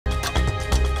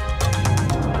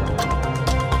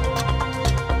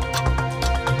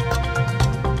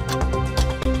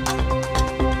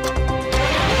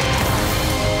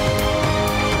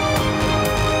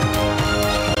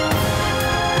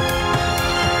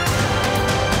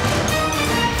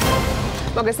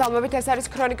მოგესალმებით, ეს არის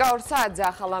ქრონიკა 2 საათზე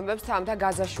ახალ ამბებს თამთა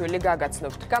გაზაშვილი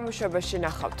გაგაცნობთ. გამოშვებაში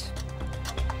ნახავთ.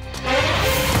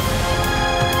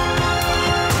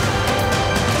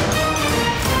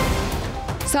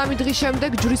 სამი დღის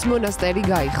შემდეგ ჯვრის მონასტერი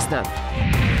გაიხსნა.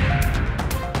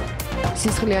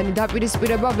 სისხლიანი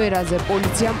დაპირისპირება ვერაზე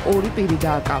პოლიციამ 2 პირი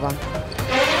დააკავა.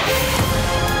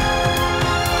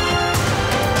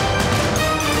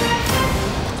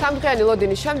 სამდღიანი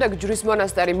ლოდინის შემდეგ ჯვრის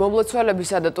მონასტერი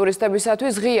მომლოცველებისა და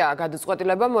ტურისტებისათვის ღიაა.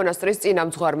 გადაწყვეტილება მონასტრის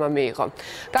წინამძღვარმა მიიღო.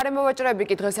 გარემოვაჭრეები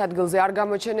კი დღეს ადგილზე არ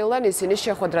გამოჩენილან, ისინი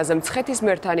შეხვედრაზე მცხეთის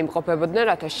მერთან იმყოფებოდნენ,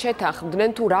 რათა შეთანხმდნენ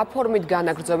თუ რა ფორმით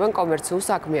განაგრძობენ კომერციულ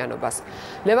საქმიანობას.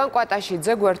 ლევან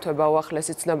კვატაშიძე გვერდება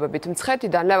უახლესი ცნობებით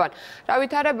მცხეთიდან. ლევან, რა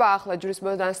ვითარება ახლა ჯვრის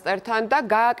მონასტერთან და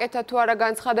გააკეთა თუ არა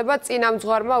განცხადება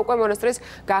წინამძღვარმა უკვე მონასტრის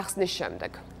გახსნის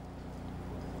შემდეგ?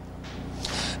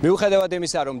 მიუხედავად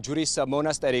იმისა, რომ ჯვრის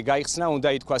მონასტერი გაიხსნა, უნდა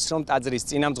ითქვას, რომ ტაძრის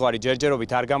წინამძღვარი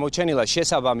ჯერჯერობით არ გამოჩენილა.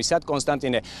 შესაბამისად,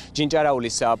 კონსტანტინე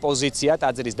ჯინჭარაულის პოზიცია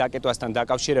ტაძრის დაკეტვასთან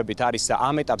დაკავშირებით არის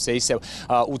ამ ეტაპზე ისევ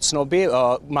უცნობი.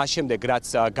 მას შემდეგ, რაც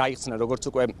გაიხსნა, როგორც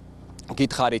უკვე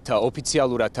გითხარით,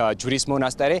 ოფიციალურად ჯვრის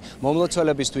მონასტერი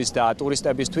მომლოცველებისთვის და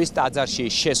ტურისტებისთვის ტაძარში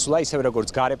შესვლა, ისევე როგორც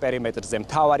გარე პერიმეტრზე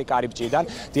მთავარი კარიბჭიდან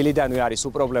დილიდანვე არის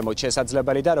უპრობლემოდ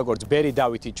შესაძლებელი და როგორც ბერი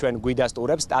დავითი ჩვენ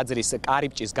გვიდასტურებს, ტაძრის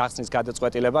კარიბჭის გახსნის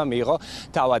გადაწყვეტილება მიიღო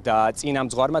თავად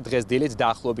წინამძღვარმა დღეს დილით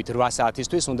დაახლოებით 8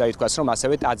 საათისთვის. უნდა ითქვას, რომ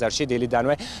ასევე ტაძარში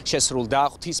დილიდანვე შესრულდა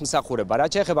ღვთისმსახურება.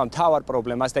 რაც შეეხება მთავარ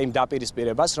პრობლემას და იმ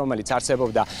დაპირისპირებას, რომელიც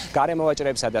არსებობდა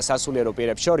გარემოვაჭრეებსა და სასულიერო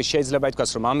პირებს შორის, შეიძლება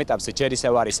ითქვას, რომ ამ ეტაპზე ჯერ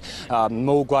ისევ არის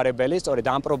მოუგვარებელი. სწორედ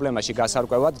ამ პრობლემაში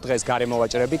გასარკვევად დღეს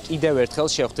გარემოვაჭრეები კიდევ ერთხელ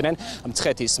შეხვდნენ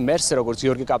მცხეთის მერს, როგორც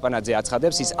გიორგი კაპანაძე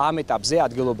აცხადებს, ის ამ ეტაპზე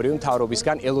ადგილობრივი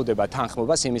მთავრობისგან ელოდება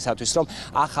თანხმობას იმისათვის, რომ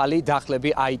ახალი დახლები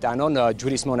აიტანონ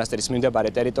ჯვრის მონასტერის მიმდებარე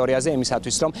ტერიტორიაზე,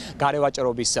 იმისათვის, რომ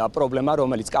გარევაჭრობის პრობლემა,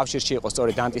 რომელიც კავშირში იყო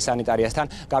სწორედ ანტისანიტარიასთან,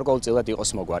 გარკვეულწილად იყოს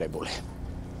მოგვარებული.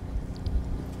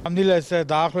 Ამდილეს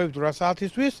დაახლოებით 8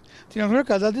 საათისთვის წინასწარ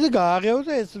გადადი და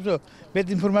გააღებდა ეს მეტ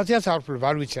ინფორმაციას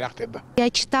არ ვიცი რა ხდება.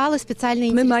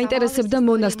 მე მაინტერესებდა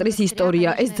მონასტრის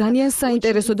ისტორია. ეს ძალიან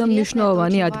საინტერესო და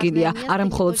მნიშვნელოვანი ადგილია. არა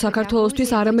მხოლოდ საქართველოსთვის,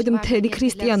 არამედ მთელი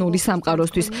ქრისტიანული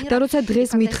სამყაროსთვის. და როცა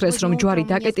დღეს მითხრეს, რომ ჯვარი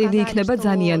დაკეტილი იქნება,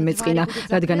 ძალიან მეწყინა,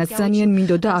 რადგანაც ძალიან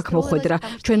მინდოდა აქ მოხვედრა.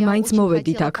 ჩვენ მაინც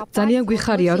მოვედით აქ. ძალიან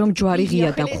გვიხარია, რომ ჯვარი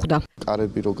ღია დაგვხვდა.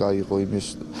 კარები რო გაიღო იმის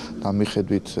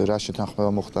მიხედვით, რა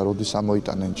შეთანხმება მოხდა, როდის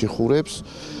ამოიტანენ ჯიხურებს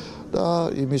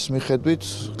და იმის მიხედვით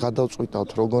გადავწყვიტავთ,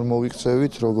 როგორ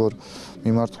მოვიქცევით, როგორ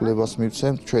მიმართულებას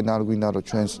მივცემთ. ჩვენ არ გვინდა, რომ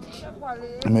ჩვენს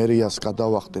მერიას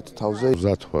გადავახდეთ თავზე.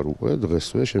 მზად ვარ უკვე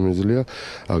დღესვე შემიძლია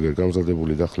აგერ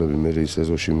გამზადებული დახლები მერიის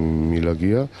ეზოში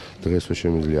მილაგია. დღესვე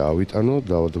შემიძლია ავიტანო,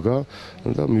 დავდგა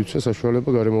და მივცე საშუალება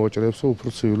გარემოვაჭრეებს უფრო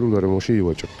ცივილურ გარემოში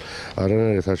ივაჭროთ.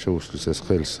 არანაირად არ შეუსლის ეს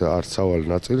ხელს არც სავალ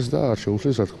ნაწილს და არ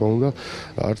შეუსლის, რა თქმა უნდა,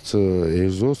 არც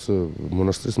ეზოს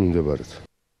მონასტრის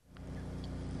მიმდებარედ.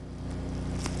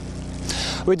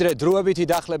 ვიდრე დროებითი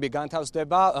დახლები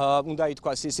განთავსდება, უნდა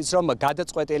ითქვას ისიც, რომ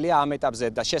გადაწყვეტილია ამ ეტაპზე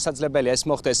და შესაძლებელია ეს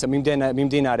მოხდეს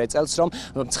მიმდინარე წელს, რომ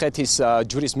მცხეთის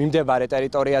ჯვრის მიმდებარე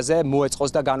ტერიტორიაზე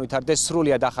მოეწყოს და განვითარდეს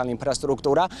სრულიად ახალი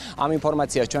ინფრასტრუქტურა. ამ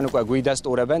ინფორმაციას ჩვენ უკვე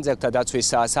გვიდასტურებენ ძეგლთა დაცვის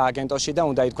სააგენტოში და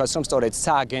უნდა ითქვას, რომ სწორედ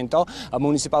სააგენტო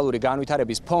მუნიციპალური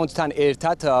განვითარების ფონდთან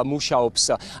ერთად მუშაობს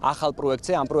ახალ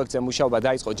პროექტზე. ამ პროექტზე მუშაობა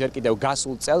დაიწყო ჯერ კიდევ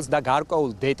გასულ წელს და გარკვეულ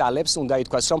დეტალებს უნდა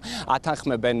ითქვას, რომ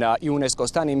ათანხმებენ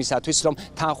იუნესკოსთან იმისათვის, რომ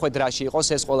თანხვედრაში იყოს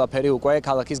ეს ყველაფერი უკვე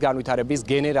ქალაქის განვითარების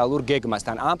გენერალურ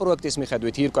გეგმასთან. ამ პროექტის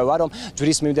მიხედვით ირკვევა, რომ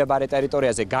ჯვრის მიმდებარე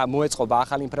ტერიტორიაზე მოეწყობა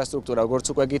ახალი ინფრასტრუქტურა, როგორც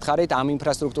უკვე გითხარით, ამ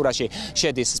ინფრასტრუქტურაში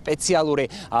შედის სპეციალური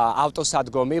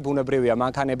ავტოსადგომი, ბუნებრივია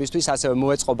მანქანებისთვის, ასევე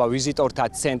მოეწყობა ვიზიტორთა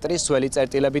ცენტრი, სველი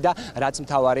წერტილები და რაც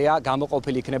მთავარია,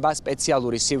 გამოყოფილი იქნება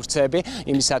სპეციალური სივრცეები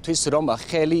იმისათვის, რომ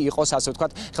ხელი იყოს, ასე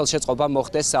ვთქვათ, ხელშეწყობა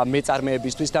მოხდეს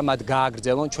მეწარმეებისთვის და მათ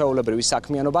გააგრძელონ ჩვეულებრივი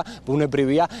საქმიანობა.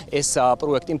 ბუნებრივია, ეს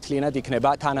პროექტი მთლიანად იქნება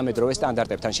თანამედროვე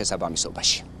სტანდარტებთან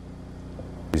შესაბამისობაში.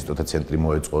 ვიზიტორთა ცენტრი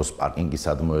მოეწყოს, პარკინგი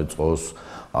სად მოეწყოს,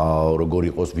 როგორ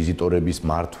იყოს ვიზიტორების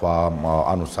მართვა,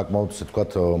 ანუ საკმაოდ ასე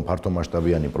ვთქვათ,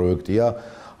 ფართომასშტაბიანი პროექტია,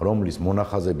 რომლის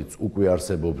მონახაზებიც უკვე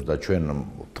არსებობს და ჩვენ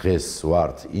დღეს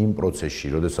ვართ იმ პროცესში,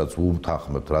 როდესაც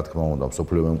ვუთანხმებთ, რა თქმა უნდა,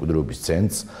 მსოფლიო მემკვიდრეობის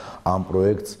ცენტრს ამ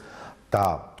პროექტს და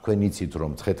თქვენ იცით, რომ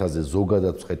მცხეთაზე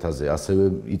ზოგადად მცხეთაზე ასევე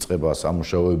იწყება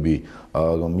სამუშაოები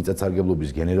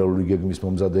მიწათსარგებლობის გენერალური გეგმის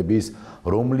მომზადების,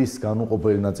 რომლის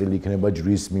განუყოფელი ნაწილი იქნება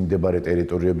ჯვრის მიმდებარე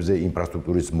ტერიტორიებზე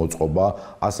ინფრასტრუქტურის მოწყობა,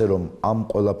 ასე რომ ამ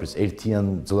ყველაფრის ერთიან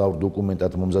ძლავრ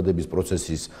დოკუმენტად მომზადების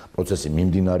პროცესი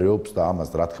მიმდინარეობს და ამას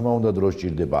რა თქმა უნდა დრო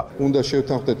სჭირდება. უნდა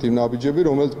შევთანხმდეთ იმ ნაბიჯები,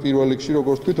 რომელიც პირველ რიგში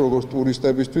როგორც თქვით, როგორც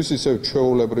ტურისტებისთვის, ისევ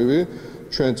ჩვეულებრივი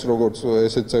ჩვენც როგორც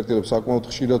ესეთ წერტილებს საკმაოდ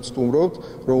ხშირად სტუმრობთ,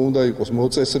 რომ უნდა იყოს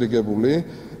მოწესრიგებული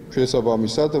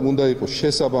შესაბამისად უნდა იყოს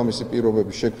შესაბამისი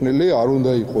პირობები შექმნილი, არ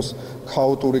უნდა იყოს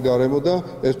ქაოტური გარემო და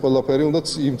ეს ყველაფერი უნდა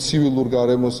იმ ცივილურ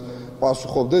გარემოს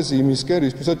პასუხობდეს იმისკენ,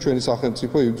 რისთვისაც ჩვენი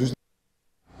სახელმწიფო იბრძვის.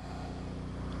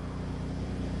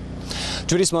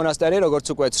 ჯვრის მონასტერი, როგორც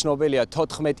უკვე ცნობილია,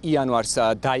 14 იანვარს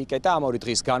დაიკეტა. ამ ორი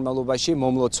დღის განმავლობაში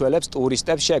მომლოცველებს,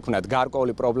 ტურისტებს შეექმნათ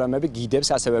გარკვეული პრობლემები, გიდებს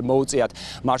ასევე მოუწიათ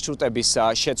მარშრუტების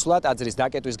შეცვლა. ტაძრის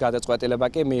დაკეტვის გადაწყვეტილება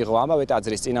კი მიიღო ამავე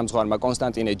ტაძრის წინამძღვარმა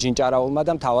კონსტანტინე ჯინჭარაულმა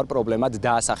და მთავარ პრობლემად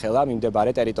დაასახელა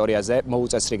მიმდებარე ტერიტორიაზე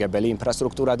მოუწესრიგებელი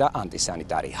ინფრასტრუქტურა და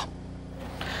ანტისანიტარია.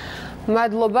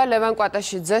 მადლობა ლევან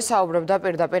კვატაშიძე საუბრობდა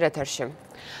პირდაპირ ეთერში.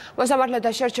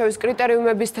 მოსამართლეთა შერჩევის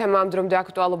კრიტერიუმების თემა ამ დრომდე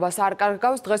აქტუალობას არ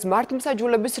კარგავს. დღეს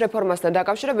მართლმსაჯულების რეფორმასთან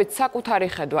დაკავშირებით საკუთარი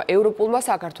ხედვა ევროპულმა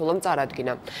საქართველომ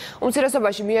წარადგინა.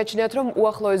 უმცირესობაში მიაჩნიათ, რომ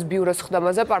უახლოეს ბიუროს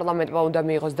ხდომაზე პარლამენტმა უნდა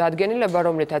მიიღოს დადგენილება,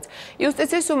 რომლითაც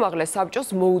იუსტიციის უმაღლეს საბჭოს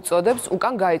მოუწოდებს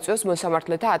უკან გაიწვიოს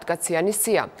მოსამართლეთა 10-კაციანი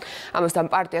სია. ამასთან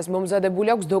პარტიას მომზადებული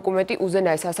აქვს დოკუმენტი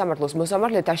უზენაეს სასამართლოს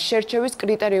მოსამართლეთა შერჩევის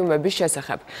კრიტერიუმების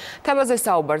შესახებ. თემაზე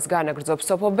საუბარს განაგრძობს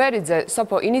სოფო ბერიძე.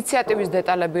 სოფო, ინიციატივის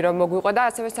დეტალები რომ მოგვიყვება,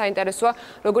 ასევე საინტერესოა,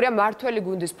 როგორია მართველი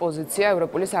გუნდის პოზიცია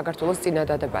ევროპული საქართველოს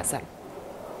წინადადებაზე.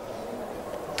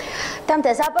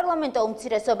 თამთა საპარლამენტო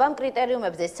უმცირესობამ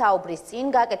კრიტერიუმებზე საუბრის წინ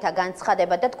გაკეთა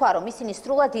განცხადება და თქვა, რომ ისინი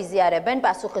სრულად იზიარებენ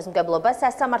პასუხისმგებლობას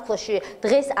სასამართლოში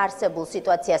დღეს არსებულ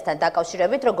სიტუაციასთან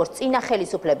დაკავშირებით, როგორც წინა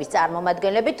ხელისუფლების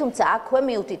წარმომადგენლები, თუმცა აქვე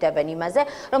მიუთითებენ იმაზე,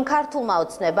 რომ ქართულმა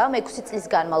ოცნებამ 6 წლის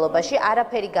განმავლობაში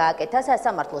არაფერი გააკეთა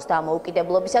სასამართლოს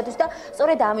დამოუკიდებლობისათვის და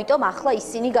სწორედ ამიტომ ახლა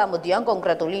ისინი გამოდიან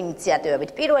კონკრეტული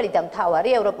ინიციატივებით. პირველი და მთავარი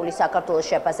ევროპული საქართველოს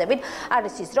შეფასებით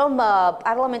არის ის, რომ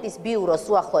პარლამენტის ბიუროს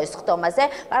უახლოეს ხდომაზე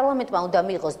პარლამენტმა უნდა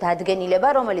მიიღოს დადგენილება,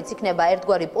 რომელიც იქნება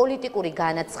ერთგვარი პოლიტიკური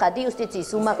განაცხადი იუსტიციის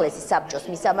უმაღლესი საბჭოს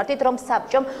მისამართით, რომ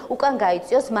საბჭომ უკან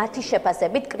გაიწვიოს მათი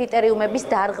შეფასებით კრიტერიუმების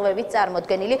დარღვევით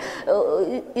წარმოდგენილი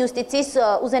იუსტიციის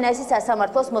უზენაესი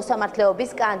სასამართლოს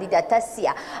მოსამართლეობის კანდიდატთა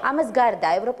სია. ამას გარდა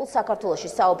ევროპულ საქართველოში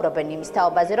საუბრობენ იმის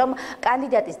თაობაზე, რომ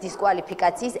კანდიდატის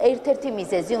დისკვალიფიკაციის ერთ-ერთი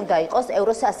მიზეზი უნდა იყოს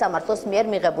ევროსასამართლოს მიერ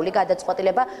მიღებული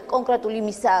გადაწყვეტილება კონკრეტული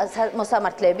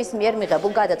მოსამართლეების მიერ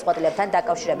მიღებულ გადაწყვეტილებთან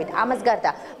დაკავშირებით. ამას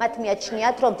გარდა მათ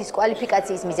მიაჩნიათ, რომ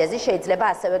დისკვალიფიკაციის მიზეზი შეიძლება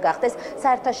ასევე გახდეს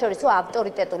საერთაშორისო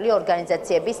ავტორიტეტული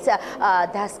ორგანიზაციების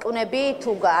დასკვნები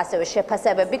თუ ასევე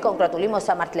შეფასებები კონკრეტული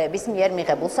მოსამართლეების მიერ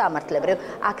მიღებულ სამართლებრივ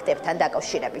აქტებთან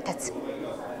დაკავშირებითაც.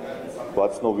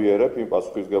 ვაცნობიერებ იმ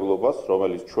პასუხისმგებლობას,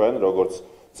 რომელიც ჩვენ, როგორც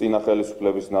წინა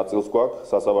ხელისუფლების ნაწილს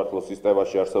გვაქვს სასამართლო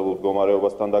სისტემაში არსებულ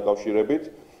მდგომარეობასთან დაკავშირებით,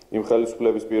 იმ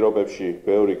ხელისუფლების პირობებში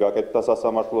ბევრი გაკეთდა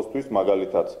სასამართლოსთვის,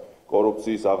 მაგალითად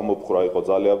კორუფციის აღმოფხვრა იყო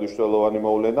ძალიან მნიშვნელოვანი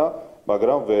მოვლენა,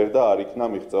 მაგრამ ვერ და არ იქნა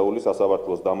მიღწეული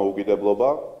სასამართლოს დამოუკიდებლობა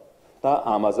და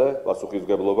ამაზე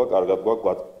პასუხისმგებლობა კარგად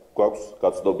გვაქვს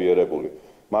გაცნობიერებული.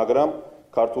 მაგრამ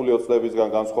ქართული ოცნებისგან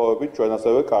განსხვავებით ჩვენ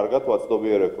ასევე კარგად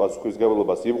ვაცნობიერებთ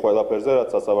პასუხისმგებლობას იმ ყველაფერზე, რაც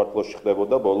სასამართლოში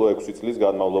ხდებოდა ბოლო 6 წლის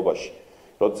განმავლობაში.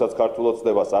 როდესაც ქართულ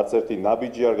ოცნებას არც ერთი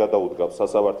ნაბიჯი არ გადაუდგავს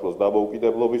სასამართლოს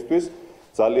დამოუკიდებლობისთვის,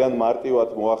 ძალიან მარტივად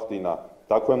მოახდინა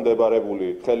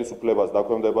დაქვემდებარებული ხელისუფლებას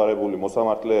დაქვემდებარებული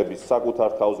მოსამართლეების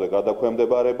საკუთარ თავზე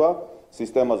გადაქვემდებარება,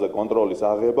 სისტემაზე კონტროლის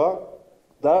აღება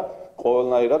და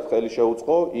ყოველნაირად ხელი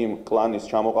შეუწყო იმ კლანის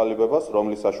ჩამოყალიბებას,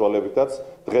 რომლის საშუალებითაც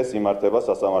დღეს იმართება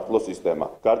სასამართლო სისტემა.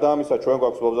 გარდა ამისა, ჩვენ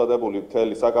გვაქვს მომზადებული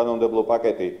მთელი საკანონმდებლო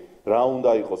პაკეტი, რა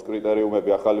უნდა იყოს კრიტერიუმები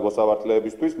ახალი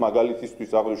მოსამართლეებისთვის,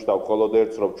 მაგალითისთვის აღვნიშნავ მხოლოდ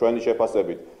ერთს, რომ ჩვენი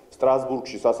შეფასებით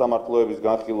სტრასბურგში სასამართლოების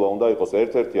განხილვა უნდა იყოს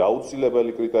ერთ-ერთი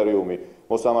აუცილებელი კრიტერიუმი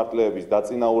მოსამართლეების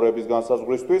დაწინაურების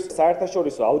განსაზღვრისთვის.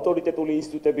 საერთაშორისო ავტორიტეტული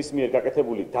ინსტიტუტების მიერ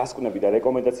გაკეთებული დასკვნები და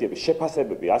რეკომენდაციების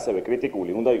შეფასებები, ასევე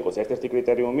კრიტიკული, უნდა იყოს ერთ-ერთი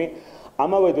კრიტერიუმი.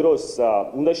 ამავე დროს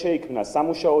უნდა შეიქმნას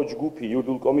სამუშაო ჯგუფი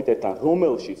იურიდიულ კომიტეტთან,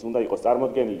 რომელშიც უნდა იყოს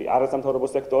წარმოდგენილი არასამთავრობო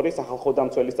სექტორი, სახალხო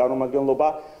დამცველის წარმომადგენლობა,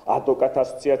 ადვოკატთა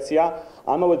ასოციაცია.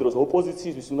 ამავე დროს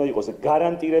ოპოზიციისთვის უნდა იყოს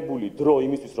გარანტირებული დრო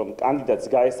იმისთვის, რომ კანდიდატს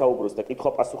გაესაუბროს და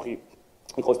კითხვა-პასუხი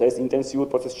იყოს და ეს ინტენსიურ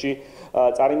პროცესში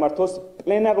წარიმართოს.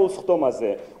 პლენარულ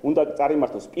სხდომაზე უნდა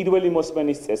წარიმართოს პირველი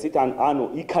მოსმენის წესით, ანუ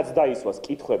იქაც დაისვას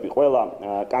კითხვები ყველა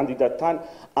კანდიდატთან.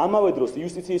 ამავე დროს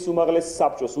იუსტიციის უმაღლეს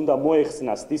საბჭოს უნდა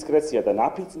მოეხსნას დისკრეცია და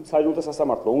მართლმსაჯულთა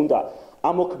სასამართლო უნდა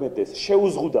ამოქმედეს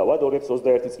შეუზღუდავად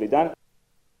 2021 წლიდან.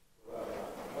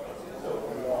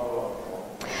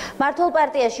 მართლ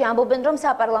პარტიაში ამბობენ, რომ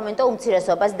საპარლამენტო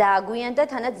უმცირესობას დააგვიანდა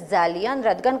თანაც ძალიან,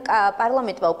 რადგან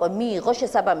პარლამენტმა უკვე მიიღო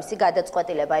შესაბამისი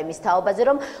გადაწყვეტილება იმის თაობაზე,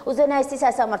 რომ უზენაესი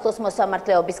სასამართლოს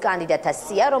მოსამართლეობის კანდიდატთა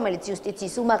სია, რომელიც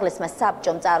იუსტიციის უმაღლესმა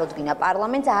საბჭომ წარუდგინა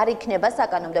პარლამენტს, არ იქნება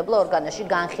საკანონმდებლო ორგანოში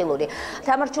განხილული.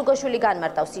 თამარ ჩუგოშვილი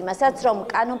განმარტავს იმასაც, რომ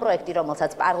კანონპროექტი,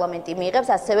 რომელსაც პარლამენტი მიიღებს,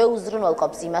 ასევე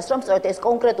უზრუნველყოფს იმას, რომ სწორედ ეს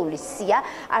კონკრეტული სია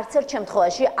არც ერთ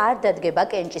შემთხვევაში არ დადგება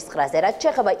კენჭისყრაზე. რაც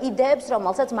შეეხება იდეებს,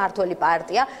 რომელსაც მართველი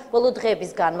პარტია ბოლო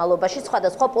დღეების განმავლობაში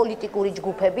სხვადასხვა პოლიტიკური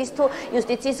ჯგუფების თუ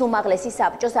იუსტიციის უმაღლესი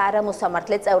საბჭოს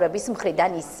არამოსამართლე წევრების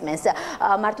მხრიდან ისმენს.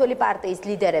 მართველი პარტიის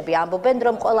ლიდერები ამბობენ,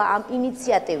 რომ ყველა ამ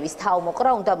ინიციატივის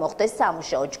თავმოყრა უნდა მოხდეს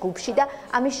სამუშაო ჯგუფში და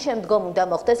ამის შემდგომ უნდა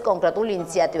მოხდეს კონკრეტულ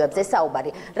ინიციატივებზე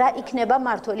საუბარი. რა იქნება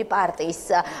მართველი პარტიის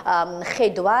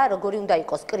ხედვა, როგორი უნდა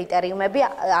იყოს კრიტერიუმები,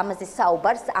 ამაზე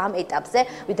საუბარს ამ ეტაპზე,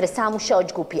 ვიდრე სამუშაო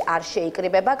ჯგუფი არ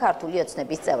შეიკრიბება, ქართული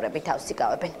ოცნების წევრები თავს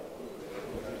იკავებენ.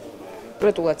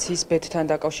 კონკრეტულად სისბეთთან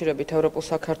დაკავშირებით ევროპულ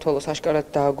საქართველოს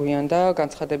აშკარად დააგვიანდა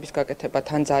განცხადების გაკეთება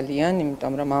თან ძალიან,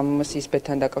 იმიტომ რომ ამ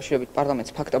სისბეთთან დაკავშირებით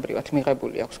პარლამენტს ფაქტობრივად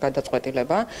მიღებული აქვს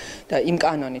გადაწყვეტილება და იმ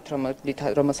კანონით,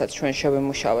 რომელსაც ჩვენ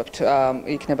შევემუშავებთ,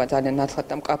 იქნება ძალიან ნათლად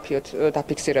და მკაფიოდ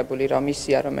დაფიქსირებული, რომ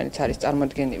ისია, რომელიც არის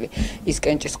წარმოდგენილი, ის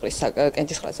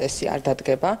კენჭისყრაზე ესე არ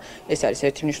დადგება. ეს არის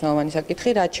ერთი მნიშვნელოვანი საკითხი,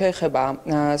 რაც შეეხება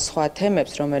სხვა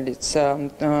თემებს, რომელიც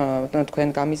თქვენ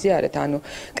გამიზიარეთ, ანუ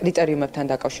კრიტერიუმებთან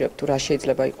დაკავშირებით თუ რა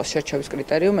შეიძლება იყოს შერჩევის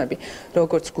კრიტერიუმები,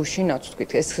 როგორც გუშინაც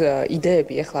ვთქვით, ეს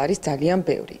იდეები ახლა არის ძალიან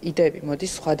ბევრი. იდეები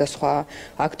მოდის სხვადასხვა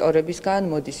აქტორებისგან,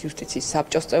 მოდის იუსტიციის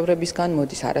საბჭოს წევრებისგან,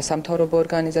 მოდის არასამთავრობო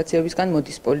ორგანიზაციებისგან,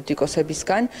 მოდის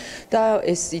პოლიტიკოსებისგან და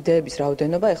ეს იდეების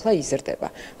რაოდენობა ახლა იზრდება.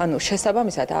 ანუ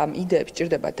შესაბამისად ამ იდეებს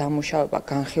ჭირდება დამუშავება,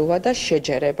 განხილვა და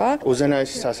შეჯერება.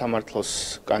 უზენაესი სასამართლოს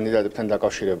კანდიდატებთან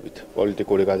დაკავშირებით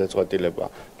პოლიტიკური გადაწყვეტილება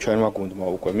ჩვენმა გუნდმა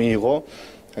უკვე მიიღო.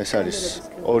 ეს არის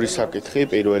ორი საკითხი,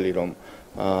 პირველი რომ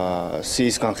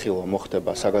სიის განხილვა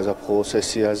მოხდება საგაზაფხულო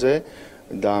სესიაზე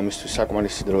და ამისთვის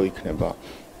საკმარისი დრო იქნება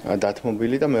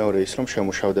დათმობილი და მეორე ის რომ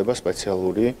შემუშავდება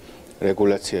სპეციალური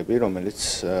რეგულაციები, რომელიც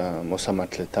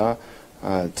მოსამართლეთა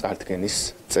წარდგენის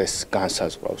წესს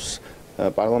განსაზღვრავს.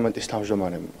 პარლამენტის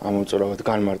თავმჯდომარემ ამომწურავად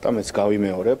განმარტა, მეც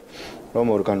გავიმეორებ, რომ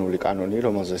ორგანული კანონი,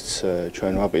 რომელზეც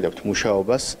ჩვენ ვაპირებთ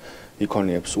მუშაობას,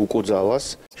 იქონიებს უკუძალას,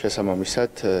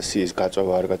 შესაბამისად სიის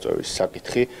გაწევა არ გაწევის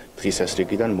საკითხი დღის ეს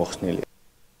რიგიდან მოხსნილია.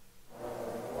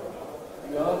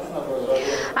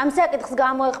 ამ საკითხს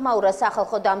გამოეხმაურა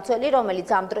სახალხო დამცველი, რომელიც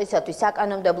ამ დროისათვის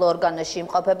საკანონმდებლო ორგანოში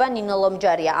იმყოფება. ნინო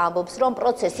ლომჯარია ამბობს, რომ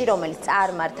პროცესი, რომელიც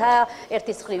წარმართა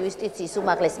ერთის მხრივ იუსტიციის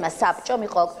უმაღლესმა საბჭომ,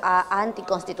 იყო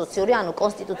ანტიკონსტიტუციური, ანუ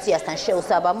კონსტიტუციასთან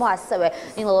შეუსაბამო. ასევე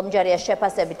ნინო ლომჯარიას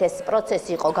შეფასებით ეს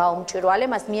პროცესი იყო გაუმჭვირვალე.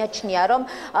 მას მიაჩნია, რომ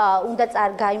უნდა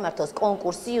გაიმართოს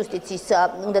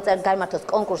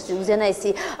კონკურსი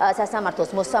უზენაესი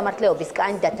სასამართლოს მოსამართლეობის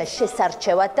კანდიდატთა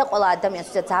შესარჩევად და ყველა ადამიანს,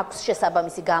 ვისაც აქვს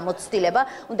შესაბამისი გამოცდილება,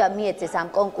 უნდა მიეცეს ამ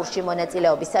კონკურსში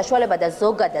მონაწილეობის საშუალება და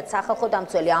ზოგადად სახალხო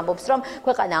დამცველი ამბობს, რომ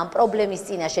ქვეყანა ამ პრობლემის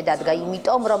წინაშე დადგა,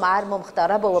 იმიტომ რომ არ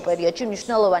მომხდარა ბოლო პერიოდში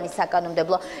მნიშვნელოვანი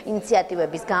საკანონმდებლო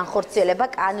ინიციატივების განხორციელება,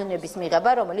 კანონების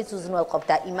მიღება, რომელიც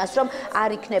უზრუნველყოფდა იმას, რომ არ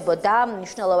იქნებოდა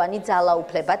მნიშვნელოვანი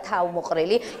ძალაუფლება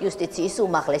თავმოყრილი იუსტიციის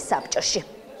უმაღლეს საბჭოში.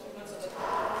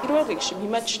 პირველ რიგში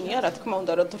მიმაჩნია, რა თქმა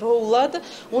უნდა, რომ დროულად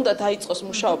უნდა დაიწყოს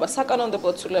მუშაობა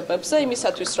საკანონმდებლო ცვლილებებზე,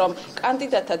 იმისათვის, რომ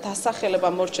კანდიდატთა დასახელება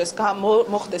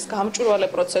მოხდეს გამჭვირვალე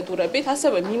პროცედურებით,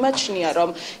 ასევე მიმაჩნია, რომ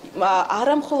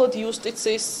არა მხოლოდ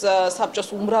იუსტიციის საბჭოს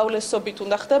უმრავლესობით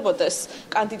უნდა ხდებოდეს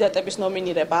კანდიდატების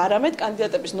ნომინირება, არამედ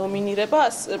კანდიდატების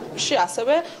ნომინირებაში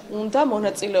ასევე უნდა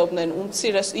მონაწილეობდნენ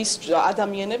ის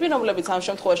ადამიანები, რომლებიც ამ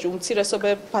შემთხვევაში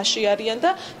უმცირესობაში არიან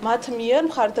და მათ მიერ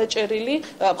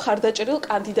მხარდაჭერილ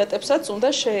კანდიდატებსაც უნდა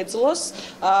შეეძლოს,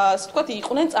 ასე ვთქვათ,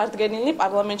 იყვნენ წარდგენილნი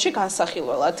პარლამენტში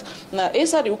განსახილველად. ეს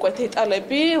არის უკვე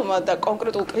დეტალები და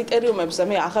კონკრეტულ კრიტერიუმებზე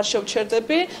მე აღარ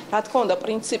შევჩერდები. რა თქმა უნდა,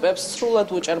 პრინციპებს სრულად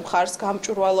უჭერ მხარს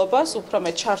გამჭვირვალობას, უფრო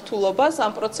მეტ ჩართულობას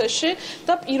ამ პროცესში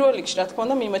და პირველ რიგში, რა თქმა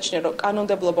უნდა, მიმაჩნია, რომ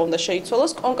კანონმდებლობა უნდა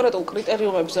შეიცვალოს, კონკრეტულ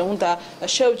კრიტერიუმებზე უნდა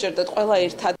შევჯერდეთ ყველა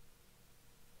ერთად.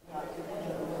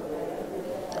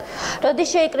 როდის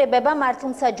შეიკრიბება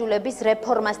მართლმსაჯულების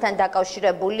რეფორმასთან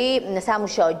დაკავშირებული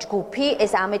სამუშაო ჯგუფი,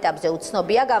 ეს ამ ეტაპზე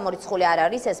უცნობია, გამორიცხული არ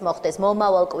არის, ეს მოხდეს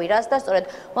მომავალ კვირას და სწორედ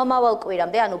მომავალ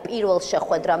კვირამდე, ანუ პირველ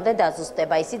შეხვედრამდე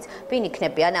დაზუსტდება ისიც, ვინ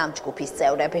იქნებიან ამ ჯგუფის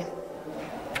წევრები.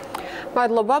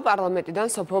 მადლობა, პარლამენტიდან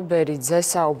სოფო ბერიძე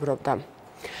საუბრობდა.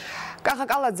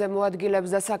 კახაკალაძე მოადგილებს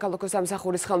და საქალაქო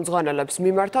სამსახურის ხელმძღვანელებს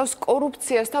მიმართავს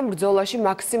კორუფციასთან ბრძოლაში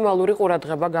მაქსიმალური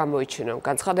ყურადღება გამოიჩინა.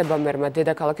 განცხადება მერმა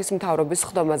დედაქალაქის მთავრობის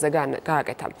ხდომაზე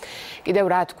გააკეთა. კიდევ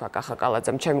რა თქვა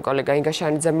კახაკალაძემ, ჩემი კოლეგა ინგა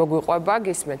შანიძე მოგვიყვება,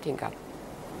 გისმენთ ინგა.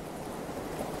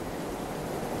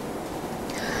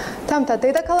 თამთა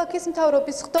დედაქალაქის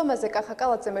მთავრობის ხდომაზე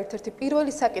კახაკალაძემ ერთ-ერთი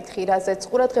პირველი საკითხი, რაზეც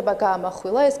ყურადღება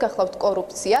გაამახვილა, ეს გახლავთ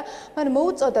კორუფცია. მან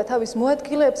მოუწოდა თავის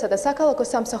მოადგილეებსა და საქალაქო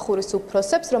სამსახურის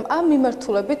უფროსებს, რომ ამ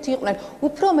მიმართულებით იყვნენ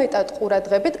უფრო მეტად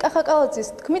ყურადღებით. კახაკალაძის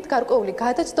თქმით, გარკვეული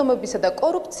გადაცდომებისა და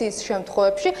კორუფციის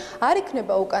შემთხვევებში არ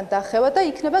იქნება უკან დახევა და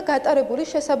იქნება გატარებული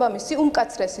შესაბამისი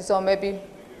უმკაცრესი ზომები.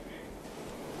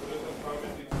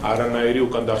 არანაირი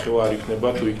უკან დახევა არ იქნება,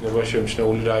 თუ იქნება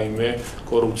შემჩნეული რაიმე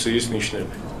კორუფციის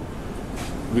ნიშნები.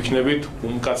 ვიქნებით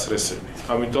უმკაცრესები.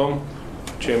 ამიტომ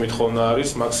ჩემი თხოვნა არის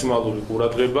მაქსიმალური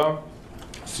ყურადღება,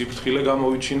 სიფრთხილე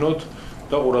გამოვიჩინოთ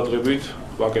და ყურადღებით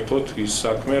ვაკეთოთ ის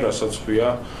საქმე, რასაც ხვია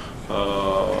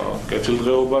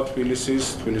კეთილდღეობა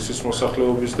თბილისის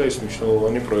მოსახლეობის და ის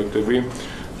მნიშვნელოვანი პროექტები,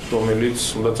 რომელიც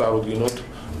უნდა წარუდგინოთ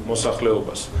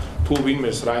მოსახლეობას. თუ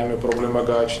ვინმეს რაიმე პრობლემა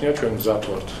გააჩნია, ჩვენ მზად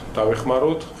ვართ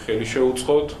დავეხმაროთ, ხელი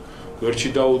შეუწყოთ, გვერდში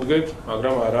დაუდგეთ,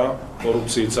 მაგრამ არა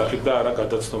კორუფციის სახით და არა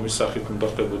გადაცნობის სახით უნდა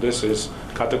ხდებოდეს ეს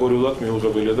კატეგორიულად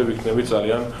მიუღებელია და ვიქნებით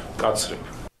ძალიან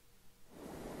მკაცრები.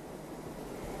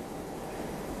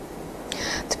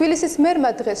 თბილისის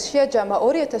მერმა დღეს შეაჯამა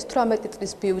 2018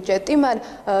 წლის ბიუჯეტი. მან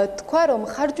თქვა, რომ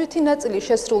ხარჯვითი ნაწილი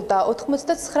შესრულდა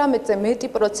 99%-ზე მეტი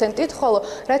პროცენტით, ხოლო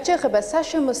რაც შეეხება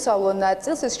საშემოსავლო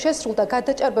ნაწილს, ის შესრულდა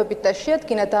გადაჭარბებით და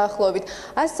შეადგინა დაახლოებით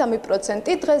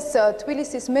 103%. დღეს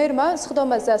თბილისის მერმა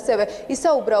სხდომაზე ასევე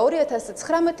ისაუბრა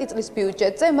 2019 წლის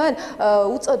ბიუჯეტზე. მან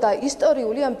უწოდა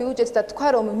ისტორიული ამ ბიუჯეტს და თქვა,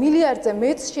 რომ მილიარდზე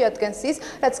მეტს შეადგენს ის,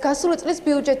 რაც გასული წლის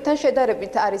ბიუჯეტთან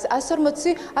შედარებით არის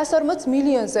 140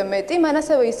 მილიონზე მეტი. მან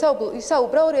ასევე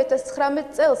ისაუბრა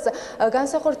 2019 წელს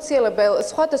განსახორციელებელ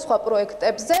სხვადასხვა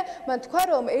პროექტებზე. მან თქვა,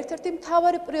 რომ ერთ-ერთი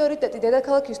მთავარი პრიორიტეტი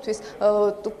დედაქალაქისთვის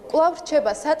კვლავ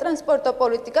რჩება სატრანსპორტო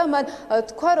პოლიტიკა. მან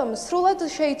თქვა, რომ სრულად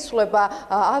შეიცვლება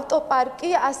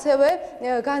ავტოპარკი, ასევე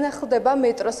განახლდება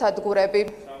მეტროსადგურები.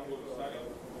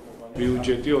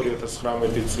 ბიუჯეტი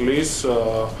 2019 წლის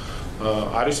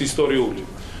არის ისტორიული.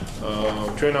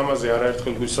 ჩვენ ამაზე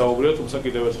არაერთხელ გვისაუბრეთ, თუმცა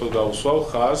კიდევ ერთხელ გავუსვავ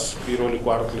ხაზს პირველი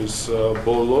კვარტლის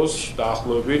ბოლოს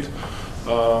დაახლოებით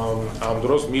ამ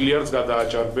დროს მილიარდს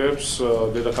გადააჭარბებს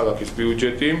დედაქალაქის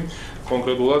ბიუჯეტი,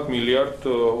 კონკრეტულად მილიარდ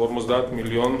 50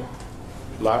 მილიონ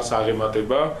ლარს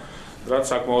აღემატება, რაც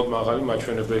საკმაოდ მაღალი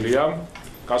მაჩვენებელია.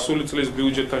 გასული წლის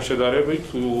ბიუჯეტთან შედარებით,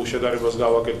 თუ შედარებას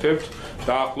გავაკეთებთ,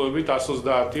 დაახლოებით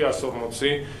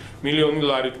 130-140 მილიონი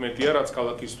ლარით მეტია, რაც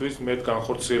ქალაქისთვის მეტ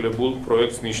განხორციელებულ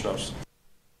პროექტს ნიშნავს.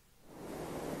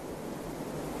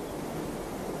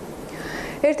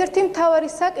 ერთ-ერთი მთავარი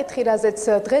საკითხი, რაზეც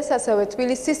დღეს ასევე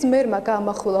თბილისის მერმა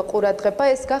გაამახვილა ყურადღება,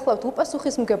 ეს გახლავთ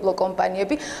უპასუხისმგებლო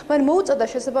კომპანიები. მან მოუწოდა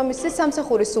შესაბამისი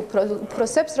სამსახურის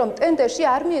უფროსებს, რომ ტენდერში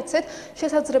არ მიეცეთ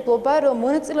შესაძლებლობა, რომ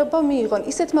მონაწილეობა მიიღონ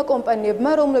ისეთმა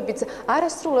კომპანიებმა, რომლებიც არ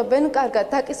ასრულებენ კარგად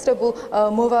დაკისრებულ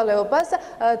მოვალეობას.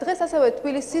 დღეს ასევე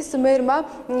თბილისის მერმა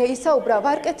ისაუბრა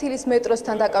ვარკეთილის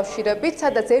მეტროსთან დაკავშირებით,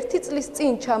 სადაც ერთი წლის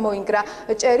წინ ჩამოინგრა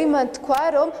ჭერი. მან თქვა,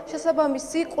 რომ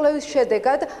შესაბამისი კვლევის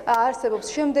შედეგად არსებობს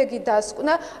შემდეგი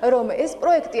დასკვნა, რომ ეს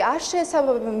პროექტი არ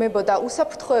შეესაბამებოდა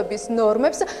უსაფრთხოების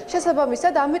ნორმებს,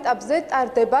 შესაბამისად ამ ეტაპზე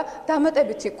ტარდება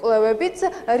დამატებითი კვლევებიც,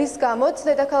 რის გამოც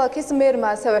დედაქალაქის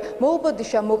მერმა ასევე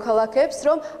მოუბოდიშა მოქალაქეებს,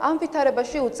 რომ ამ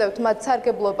ვითარებაში უწევთ მათ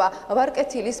სარგებლობა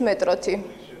ვარკეთილის მეტროთი.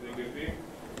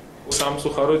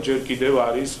 სამწუხაროდ ჯერ კიდევ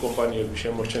არის კომპანიები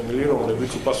შემორჩენილი,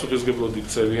 რომლებიც უპასუხისმგებლოდ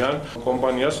იქცევიან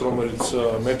კომპანიას, რომელიც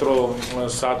მეტრო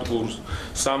სადგურს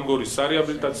სამგორის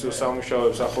სარეაბილიტაციო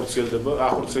სამუშაოებს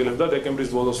ახორციელებდა,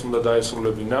 დეკემბრის ბოლოს უნდა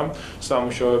დაესრულებინა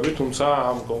სამუშაოები, თუმცა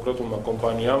ამ კონკრეტულმა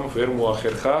კომპანიამ ვერ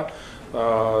მოახერხა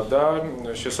და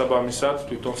შესაბამისად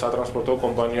თვითონ სატრანსპორტო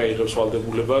კომპანია იღებს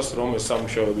ვალდებულებას, რომ ეს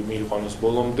სამუშაოები მიიყვანოს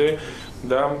ბოლომდე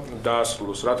და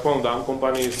დაასრულოს. რა თქმა უნდა, ამ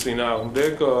კომპანიის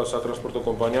წინააღმდეგ სატრანსპორტო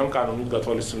კომპანიამ კანონით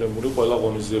გათვალისწინებული ყველა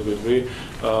ღონისძიებები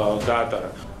გაატარა.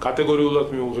 კატეგორიულად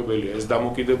მიუღებელია ეს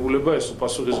დამოკიდებულება, ეს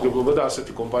უპასუხისმგებლობა და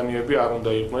ასეთი კომპანიები არ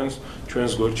უნდა იყვნენ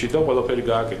ჩვენს გვერდში და ყველაფერი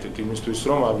გააკეთეთ იმისთვის,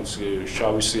 რომ არის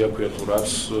შავი სია ქვია თუ რაც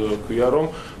ქვია, რომ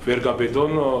ვერ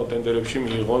გაბედონ ტენდერებში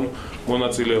მიიღონ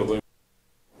მონაწილეობა.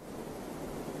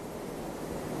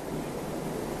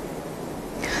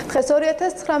 დღეს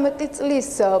 2019 წლის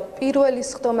პირველი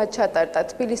სხდომა ჩატარდა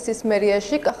თბილისის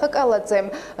მერიაში.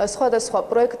 კახაკალაძემ სხვადასხვა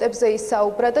პროექტებზე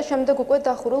ისაუბრა და შემდეგ უკვე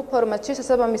დახურულ ფორმატში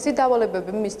შესაბამისი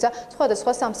დავალებები მისცა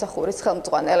სხვადასხვა სამსახურის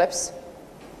ხელმძღვანელებს.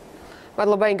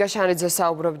 მადლობა ინგა შანიძე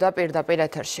საუბრობდა პირდაპირ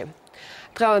ეთერში.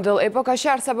 დღევანდელ ეპოქაში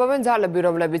არსებობენ ძალები,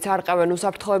 რომლებიც არყევენ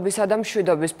უსაფრთხოებისა და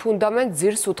მშვიდობის ფუნდამენტს,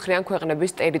 ძირს უთხრიან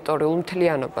ქვეყნების ტერიტორიულ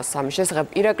მთლიანობას. ამის შესახებ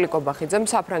ირაკლი კობახიძემ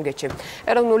საფრანგეთში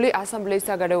ეროვნული ასამბლეის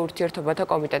საგარეო ურთიერთობათა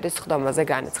კომიტეტის სხდომაზე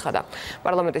განაცხადა.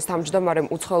 პარლამენტის თავმჯდომარემ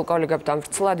უცხოელ კოლეგებთან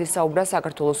ვრცლად ისაუბრა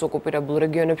საქართველოს ოკუპირებულ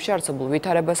რეგიონებში არსებულ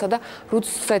ვითარებასა და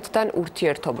რუსეთთან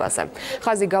ურთიერთობაზე.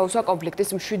 ხაზი გაუსვა კონფლიქტის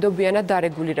მშვიდობიანად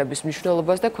დარეგულირების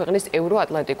მნიშვნელობას და ქვეყნის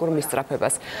ევროატლანტიკურ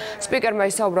მისწრაფებას. სპიკერმა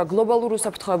ისაუბრა გლობალურ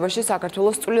უსაფრთხოებაში საქართველოს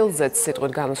წვლილზეც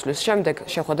სიტყვით გამოსვლის შემდეგ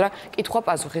შეხვედრა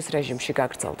კითხვა-პასუხის რეჟიმში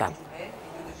გაგრძელდა.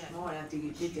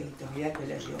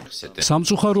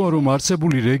 სამწუხაროა, რომ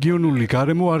არსებული რეგიონული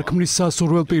გარემო არ ქმნის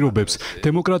სასურველ პირობებს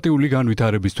დემოკრატიული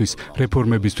განვითარებისთვის,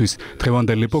 რეფორმებისთვის.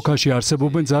 დღევანდელ ეპოქაში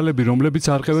არსებობენ ძალები, რომლებიც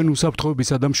არყევენ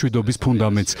უსაფრთხოებისა და მშვიდობის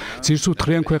ფუნდამენტს, ძირს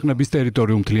უთხრიან ქვეყნების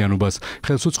ტერიტორიულ მთლიანობას,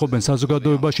 ხელს უწყობენ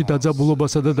საზოგადოებაში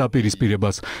დაძაბულობასა და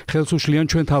დაპირისპირებას, ხელს უშლიან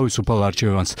ჩვენ თავისუფალ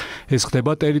არჩევანს. ეს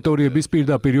ხდება ტერიტორიების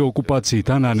პირდაპირი ოკუპაციით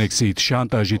ან ანექსიით,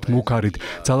 შანტაჟით, მუქარით,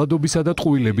 ძალადობისა და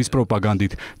ტყუილების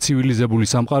პროპაგანდით, ცივილიზებული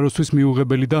სამყაროსთვის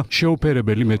მიუღებელი და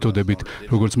შეუფერებელი მეთოდებით.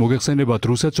 როგორც მოგეხსენებათ,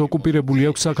 რუსეთს ოკუპირებული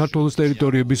აქვს საქართველოს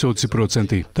ტერიტორიების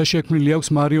 20% და შექმნილი აქვს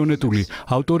მარიონეტული,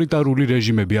 ავტორიტარული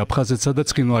რეჟიმები აფხაზეთსა და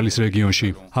ცხინვალის რეგიონში.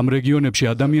 ამ რეგიონებში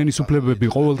ადამიანის უფლებები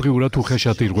ყოველდღიურად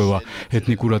უხეშად ირღვევა.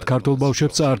 ეთნიკურად ქართულ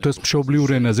ბავშვებს წაართვეს მშობლიურ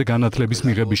ენაზე განათლების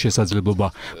მიღების შესაძლებლობა.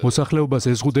 მოსახლეობას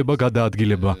ეზღუდება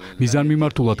გადაადგილება.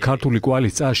 მიზანმიმართულად ქართული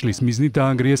კვალის წაშლის მიზნით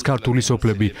დაანგრიეს ქართული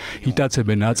სოფლები.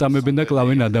 იტაცებენ, აწამებენ და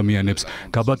კლავენ ადამიანებს.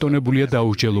 გაბატონებულია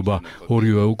დაუსჯელობა.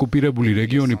 ორივე ოკუპირებული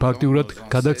რეგიონი ფაქტიურად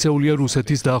გადაქცეულია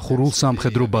რუსეთის დახურულ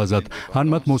სამხედრო ბაზად, ან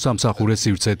მათ მოსამსახურე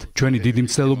სივრცეთ. ჩვენი დიდი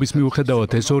მცდელობის მიუხედავად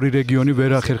ეს ორი რეგიონი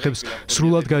ვერ ახერხებს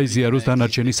სრულად გაიზიაროს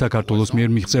დანარჩენი საქართველოს მიერ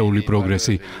მიღწეული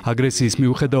პროგრესი. აგრესიის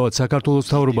მიუხედავად საქართველოს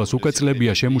მთავრობას უკვე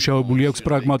წლებია შემუშავებული აქვს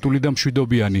პრაგმატული და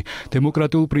მშვიდობიანი,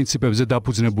 დემოკრატიულ პრინციპებზე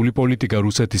დაფუძნებული პოლიტიკა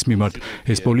რუსეთის მიმართ.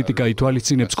 ეს პოლიტიკა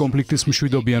ითვალისწინებს კონფლიქტის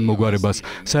მშვიდობიან მოგვარებას,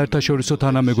 საერთაშორისო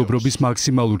თანამეგობრობის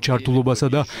მაქსიმალურ ჩართულობასა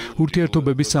და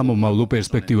ურთიერთობების სამომავლო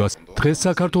პერსპექტივას. დღეს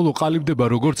საქართველო ყალიბდება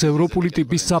როგორც ევროპული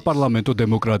ტიპის საპარლამენტო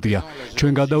დემოკრატია.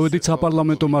 ჩვენ გადავედით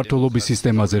საპარლამენტო მმართველობის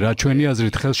სისტემაზე, რაც ჩვენი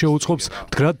აზრით ხელშეუწყობს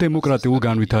მდგრად დემოკრატიულ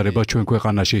განვითარებას ჩვენ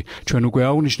ქვეყანაში. ჩვენ უკვე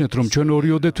აღვნიშნეთ, რომ ჩვენ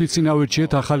ორიოდე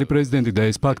თვითწინავერჩიეთ ახალი პრეზიდენტი და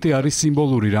ეს ფაქტი არის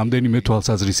სიმბოლური რამდენიმე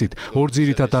თვალსაზრისით. ორ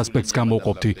ძირითად ასპექტს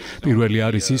გამოვყოფთი. პირველი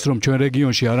არის ის, რომ ჩვენ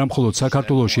რეგიონში, არამხოლოდ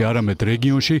საქართველოში, არამედ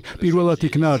რეგიონში პირველად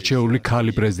იქნა არჩეული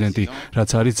ქალი პრეზიდენტი, რაც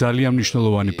არის ძალიან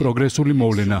მნიშვნელოვანი პროგრესული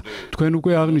მოვლენა. თქვენ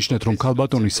უკვე აღნიშნეთ, რომ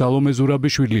ქალბატონი სალომე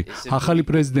ზურაბიშვილი ახალი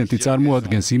პრეზიდენტი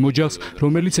წარმოადგენს იმ ოჯახს,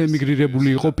 რომელიც ემიგრირებული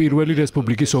იყო პირველი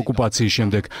რესპუბლიკის ოკუპაციის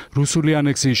შემდეგ, რუსული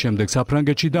ანექსიის შემდეგ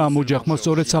საფრანგეთში და ამ ოჯახმა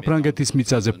სწორედ საფრანგეთის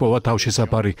მიწაზე პოვა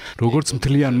თავშესაფარი. როგორც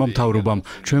მთლიანმა მთავრობამ,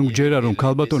 ჩვენ გვჯერა, რომ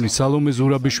ქალბატონი სალომე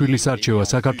ზურაბიშვილის არჩევა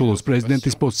საქართველოს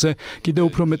პრეზიდენტის პოსტზე კიდევ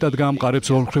უფრო მეტად გაამყარებს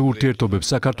ორმხრივ ურთიერთობებს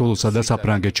საქართველოსა და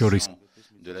საფრანგეთს შორის.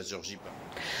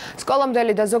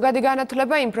 სკოლამდელი და ზოგადი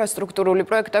განათლება, ინფრასტრუქტურული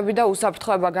პროექტები და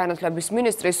უსაფრთხოება განათლების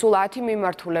მინისტრი სულ 10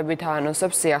 მიმართულებით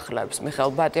აანონსებს სიახლეებს.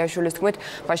 მიხეილ ბატიაშვილის თქმით,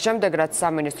 მას შემდეგ რაც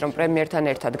სამინისტრომ პრემიერთან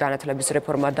ერთად განათლების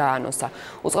რეფორმა დააანონსა,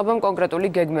 უწყებამ კონკრეტული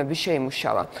გეგმების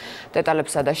შეიმუშავა.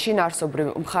 დეტალებსა და შინაარსობრივ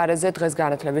მხარეზე დღეს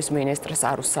განათლების მინისტრს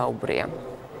არ უსაუბრია.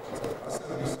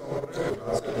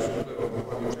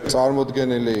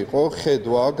 წარმოდგენილი იყო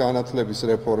ხედვა განათლების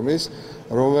რეფორმის,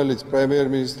 რომელიც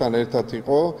პრემიერ-მინისტრთან ერთად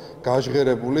იყო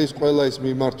გაჟღერებული ის ყველა ის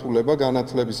მიმართულება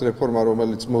განათლების რეფორმა,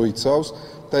 რომელიც მოიცავს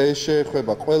და ეს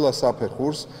შეეხება ყველა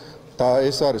საფეხურს და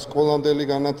ეს არის სკოლამდელი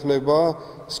განათლება,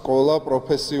 სკოლა,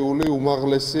 პროფესიული,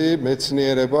 უმაღლესი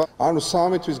მეცნიერება. ანუ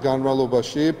 3 თვის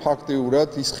განმავლობაში ფაქტიურად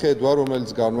ის ხედვა, რომელიც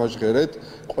განვაჟღერეთ,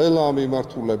 ყველა ამ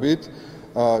მიმართულებით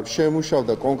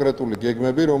შემუშავდა კონკრეტული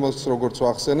გეგმები, რომელსაც როგორც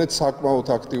ვახსენეთ, საკმაოდ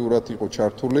აქტიურად იყო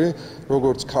ჩართული,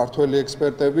 როგორც ქართველი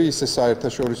ექსპერტები, ისე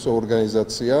საერთაშორისო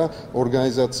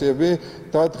ორგანიზაციები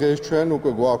და დღეს ჩვენ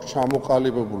უკვე გვაქვს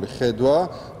ჩამოყალიბებული ხედვა,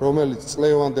 რომელიც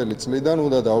წლევანდელი წლიდან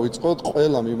უნდა დავიწყოთ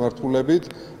ყველა მიმართულებით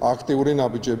აქტიური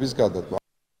ნაბიჯების გადადგმა.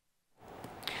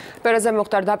 Პერეზე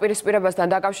მოხდარ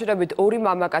დაპირისპირებასთან დაკავშირებით ორი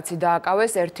მამაკაცი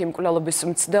დააკავეს, ერთი მკვლელობის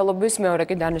მცდელობის, მეორე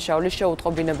კი დანაშაულის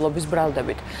შეუტყობინებლობის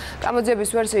ბრალდებით. გამოძიების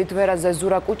ვერსიით ვერაზე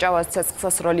ზურა კუჭავას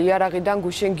ცეცხლსასროლი იარაღიდან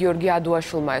გუშინ გიორგი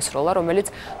ადუაშვილმა ესროლა, რომელიც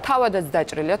თავადაც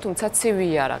დაჭრილია, თუმცა ცივი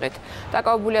იარაღით.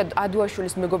 დაკავებულია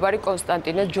ადუაშვილის მეგობარი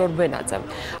კონსტანტინე ჯორბენაძე.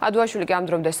 ადუაშვილი კი ამ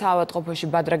დრომდე საავადმყოფოში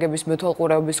ბადრაგების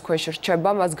მეთვალყურეობის ქვეშ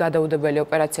რჩება, მას გადაუდებელი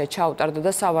ოპერაცია ჩაუტარდა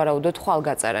და სავარაუდოდ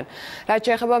ხვალგაწერენ. რაც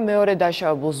შეეხება მეორე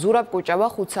დაშავებულ ზურაბ კუჭავა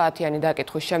 5 საათიანი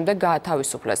დაკითხვის შემდეგ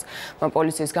გაათავისუფლეს. მან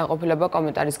პოლიციის განყოფილება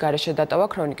კომენტარის გარეშე დატოვა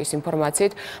ქრონიკის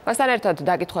ინფორმაციით. მასთან ერთად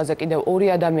დაკითხვაზე კიდევ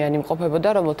 2 ადამიანი იმყოფებოდა,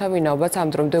 რომელთა ვინაობაც ამ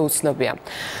დრომდე უცნობია.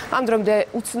 ამ დრომდე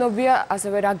უცნობია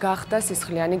ასევე რა გახდა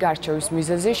სისხლიანი გარჩევის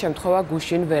მიზეზი, შემთხვევა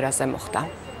გუშინ ვერაზე მოხდა.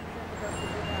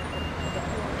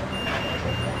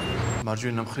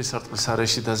 მარჯვენა მხრის სარტყლის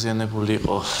არეში დაზიანებული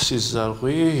იყო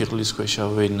სიზარღვი, იღლის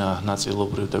ქვეშავენა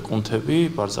ნაწილობრივ და კუნთები,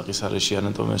 ბარზაყის არეში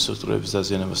ანატომიის სტრუქტურების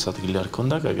დაზიანებას ადგილი არ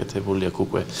ჰქონდა, გაკეთებული აქვს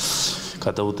უკვე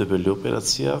გადაუდებელი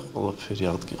ოპერაცია,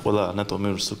 ყველა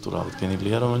ანატომიური სტრუქტურა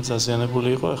აღდგენილია, რომელიც დაზიანებული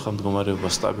იყო, ახლა მდგომარეობა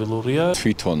სტაბილურია.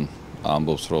 თვითონ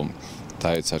ამბობს, რომ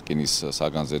დაეცარკინის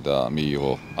საგანზე და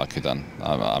მიიღო აქედან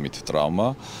ამით ტრავმა.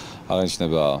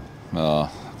 აღინიშნება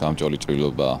გამჭოლი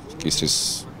ჭრილობა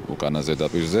კისრის უკანა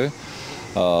ზედაპირზე.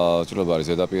 ჭრილობა არის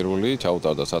ზედაპირული,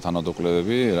 ჩაუტარდა სათანადო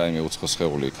კვლევები, რაიმე უცხო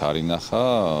სხეული არ ინახა,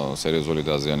 სერიოზული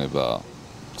დაზიანება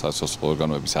სასოფლო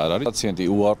ორგანოების არ არის. პაციენტი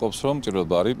უარყოფს, რომ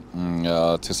ჭრილობა არის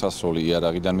ცეცხლსასროლი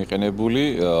იარაღიდან მიყენებული.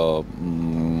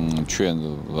 ჩვენ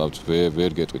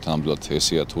ვერ გეტყვით ნამდვილად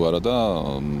ესეა თუ არა და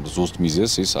ზუსტ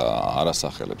მიზეზს ის არ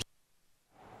ასახელებს.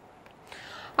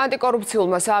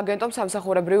 ანტიკორუფციულმა სააგენტომ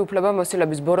სამსახურებრივი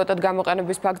უფლებამოსილების ბოროტად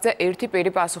გამოყენების ფაქტზე ერთი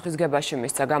პირი პასუხისგებაში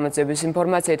მისცა. გამოძიების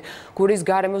ინფორმაციით, გურის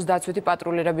გარემოს დაცვითი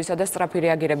პატრულირებისა და სწრაფი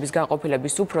რეაგირების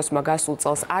განყოფილების უფროსმა გასულ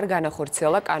წელს არ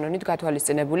განახორციელა კანონით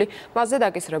გათვალისწინებული მასზე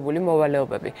დაკისრებული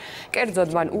მოვალეობები. კერძოდ,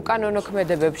 მან უკანონო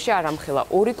ქმედებებში არ ამხილა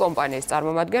ორი კომპანიის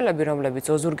წარმომადგენლები, რომლებიც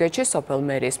ოზურგეთში სოფელ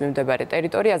მერიის მიმდებარე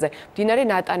ტერიტორიაზე მდინარე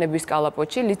ნატანების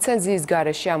კალაპოტში ლიცენზიის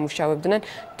გარეშე ამუშავებდნენ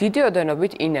დიდი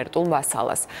ოდენობით ინერტულ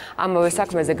მასალას. ამავე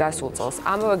საქმეზე გასულ წელს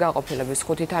ამავე განყოფილების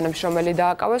 5 თანამშრომელი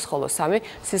დააკავეს, ხოლო 3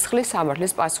 სისხლის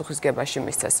სამართლის პასუხისგებაში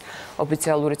მისცეს.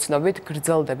 ოფიციალური ცნობით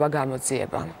გრძელდება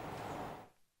გამოძიება.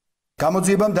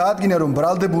 გამოძიებამ დაადგინა, რომ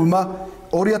ბრალდებულმა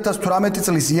 2018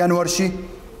 წლის იანვარში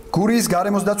გურიის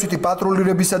გარემოს დაცვითი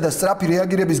პატრულირებისა და სწრაფი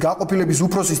რეაგირების განყოფილების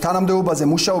უფროსის თანამდებობაზე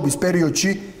მუშაობის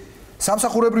პერიოდში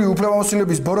სამსახურებრივი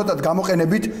უფლებამოსილების ბოროტად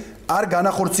გამოყენებით არ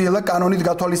განახორციელა კანონით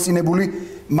გათვალისწინებული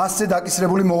მასზე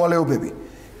დაკისრებული მოვალეობები.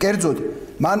 კერძოდ,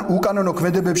 მან უკანონო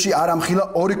ქმედებებში არ ამხილა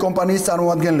ორი კომპანიის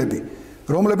წარმომადგენლები,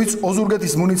 რომლებიც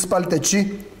ოზურგეთის მუნიციპალიტეტში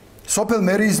სოფელ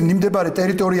მერიის მიმდებარე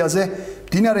ტერიტორიაზე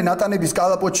მდინარე ნატანების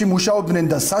კალაპოტში მუშაობდნენ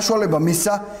და საშუალება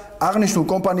მისცა აღნიშნულ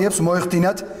კომპანიებს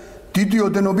მოეხდინათ დიდი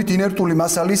ოდენობით ინერტული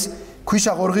მასალის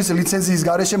ქვიშაღორღის ლიცენზიის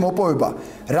გარეშე მოპოვება,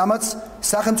 რამაც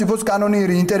სახელმწიფოს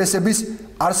კანონიერი ინტერესების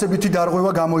არსებითი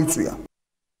დარღვევა გამოიწვია.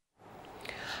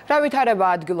 რა ვითარება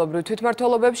ადგილობრივ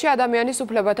თვითმმართველობებში ადამიანის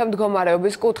უფლებათა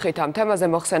მდგომარეობის კუთხით ამ თემაზე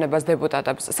მოხსენებას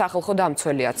დეპუტატებს სახალხო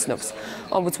დამცველი აცნობს.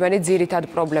 ომბუდსმენი ძირითად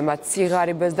პრობლემად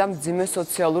სიღარიბეს და მძიმე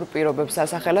სოციალურ პირობებს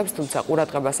ასახელებს, თუმცა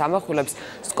ყურადღებას ამახვილებს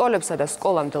სკოლებსა და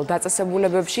სკოლამდელ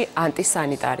დაწესებულებებში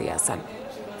ანტისანიტარიაზე.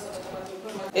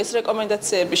 ეს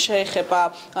რეკომენდაციები შეეხება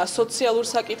სოციალურ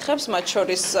საკითხებს, მათ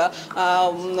შორის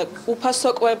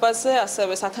უფასო კვებაზე,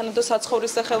 ასევე სათანადო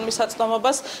საცხოვრისზე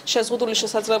ხელმისაწვდომობას, შეზღუდული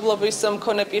შესაძლებლობის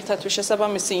მქონე პირთათვის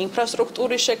შესაბამისი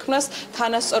ინფრასტრუქტურის შექმნას,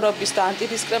 თანასწორობის და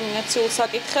ანტიდისკრიმინაციულ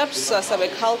საკითხებს, ასევე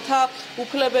ქალთა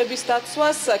უფლებების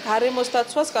დაცვას, გარემოს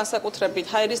დაცვას, განსაკუთრებით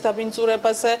ჰაერის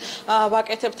დაბინძურებაზე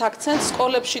ვაკეთებთ აქცენტს,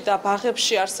 სკოლებში და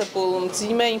ბაღებში არსებულ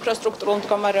მძიმე ინფრასტრუქტურულ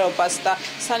მდგომარეობას და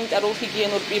სანიტარულ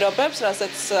ჰიგიენურ პირობებს,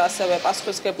 რასაც ასევე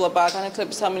პასუხისმგებლობა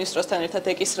განათლების სამინისტროსთან ერთად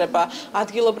ეკისრება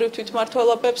ადგილობრივ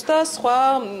თვითმმართველობებს და სხვა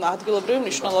ადგილობრივი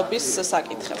მნიშვნელობის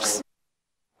საკითხებს.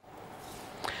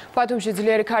 ბათუმში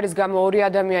ძლიერი ქარის გამო 2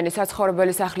 ადამიანი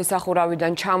საცხოვრებელი სახლის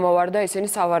სახურავიდან ჩამოვარდა, ისინი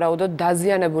სავარაუდოდ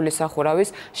დაზიანებული სახურავის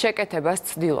შეკეთებას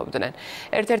ცდილობდნენ.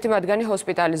 ერთ-ერთი მათგანი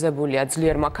ჰოსპიტალიზებულია.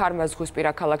 ძლიერმა ქარმა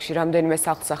ზღვისპირა ქალაქში რამდენიმე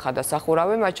სახლს ახადა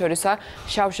სახურავი, მათ შორისაა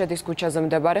შავშეთის ქუჩაზე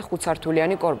მდებარე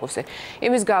 5-სართულიანი კორპუსი.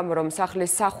 იმის გამო, რომ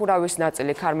სახლის სახურავის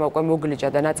ნაწილი ქარმა უკვე მოგლიჯა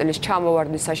და ნაწილის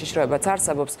ჩამოვარდნის საშიშროებაც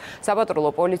არსებობს,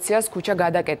 საპატრულო პოლიციას ქუჩა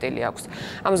გადაკეტილი აქვს.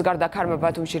 ამას გარდა ქარმა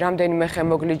ბათუმში რამდენიმე ხე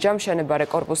მოგლიჯა, მშენებარე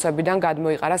კორპუსებიდან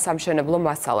გადმოიყარა სამშენებლო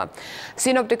მასალა.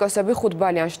 სინოპტიკოსები 5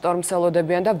 ბალიან შტორმს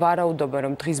ელოდებიან და ვარაუდობენ,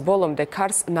 რომ დღის ბოლომდე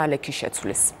ქარს ნალექი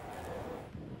შეცვლის.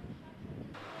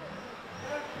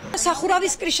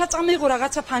 სახურავის კრიშა წამიღო,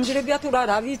 რაღაცა ფანჯრებია თუ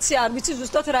რა ვიცი, არ ვიცი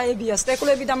ზუსტად რა ებია,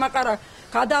 სტეკლები და მაკარა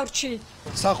გადავრჩი.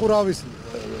 სახურავის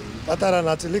პატარა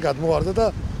ნაწილი გადმოვარდა და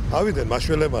ავიდნენ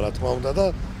მაშველებმა რა თქმა უნდა და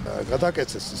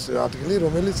გადაკეცეს ადგილი,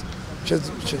 რომელიც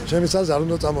ჩემი წელს არ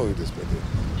უნდა წამოვიდეს მეტი.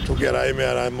 თუ კი არა იმე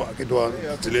არა კიდევ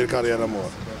ძლიერ კარი არა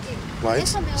მოვა. მაინც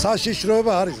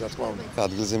საშიშროება არის რა თქმა უნდა.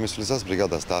 ადგილზე მისვლისას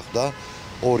ბრიგადას დახვდა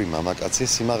 2 მამაკაცი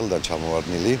სიმაღლიდან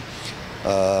ჩამოვარდნილი,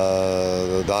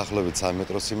 დაახლოებით 3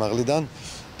 მეტრო სიმაღლიდან.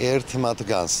 ერთ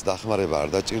მათგანს დახმარება არ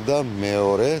დაჭირდა,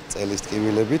 მეორე წელის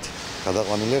ტკივილებით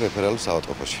გადაყვანილი რეფერალურ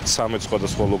საავადმყოფოში. 13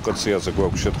 სხვადასხვა ლოკაციაზე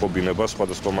გვაქვს შეტყობინება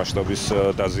სხვადასხვა მასშტაბის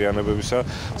დაზიანებებისა.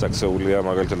 წაქცეულია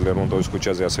მაგალითად ლერმონტოვის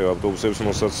ქუჩაზე ასევე ავტობუსების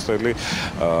მოსაცდელი,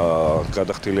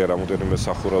 გადახდილია რამოდენიმე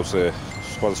სახურავზე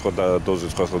სხვადასხვა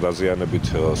დოზის სხვადასხვა დაზიანებით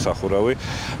სახურავი.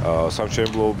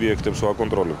 სამშენებლო ობიექტებს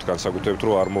ვაკონტროლებთ, განსაკუთრებით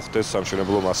რომ არ მოხდეს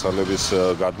სამშენებლო მასალების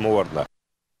გადმოვარდნა.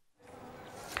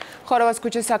 ხორავას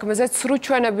ქუჩის საქმეზე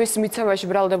ცრუჩვენების მიცემაში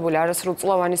ბრალდებული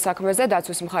არასრულწლოვანი საქმეზე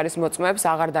დაცვის მხარის მოწმეებს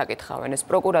აღარ დაკითხავენ. ეს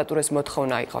პროკურატურის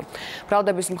მოთხოვნა იყო.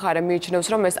 ბრალდების მხარე მიიჩნევს,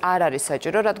 რომ ეს არ არის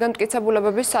საჭირო, რადგან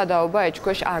მტკიცებულებების სადაობა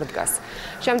ეჭქვეშ არ დგას.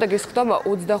 შემდეგ ის ხდომა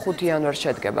 25 იანვარს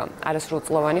შედგება.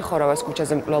 არასრულწლოვანი ხორავას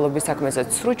ქუჩაზე მკვლელობის საქმეზე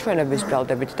ცრუჩვენების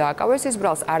ბრალდებით დააკავეს, ის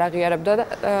ბრალს არ აღიარებდა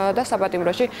და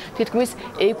საპატიმროში თითქმის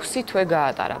 6 თვე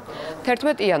გაატარა.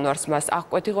 11 იანვარს მას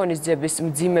აღკვეთი ღონისძიების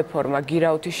მძიმე ფორმა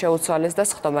გირაუთი შეუცვალეს და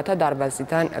სხდომათა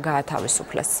დარბაზიდან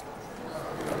გაათავისუფლეს.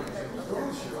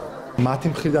 მათი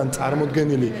მხრიდან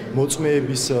წარმოდგენილი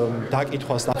მოწმეების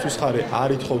დაკითხვას დაცვის ხარი არ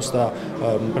ითხოვს და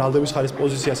ბრალდების ხარის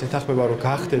პოზიციას ეთანხმება, რომ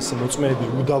გახდეს მოწმეები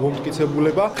უდავო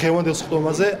მტკიცებულება. დღევანდელ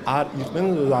სხდომაზე არ იყვნენ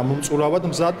ამომწურავად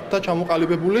მზად და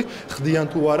ჩამოყალიბებული, ხდიან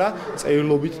თუ არა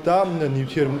წერილობით და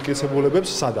ნივთიერ მტკიცებულებებს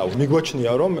სადავ.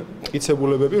 მიგვაჩნია, რომ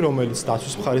მტკიცებულებები, რომელიც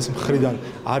დაცვის მხარის მხრიდან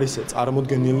არის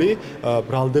წარმოდგენილი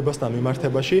ბრალდებასთან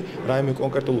მიმართებაში, რაიმე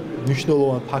კონკრეტულ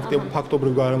მნიშვნელოვან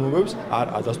ფაქტობრივ გარემოებებს არ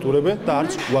ადასტურებენ და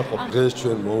არც უარყოფენ. დღეს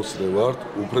ჩვენ მომსწრე ვართ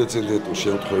უპრეცედენტო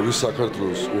შემთხვევის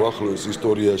საქართველოს უახლოეს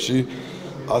ისტორიაში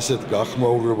ასეთ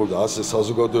გახმაურებულ და ასე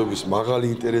საზოგადოების მაღალი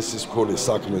ინტერესის მქონე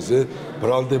საქმეზე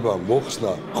ბრალდება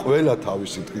მოხსნა ყველა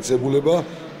თავისი მტკიცებულება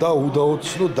და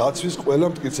უდაოცნო დაცვის ყველა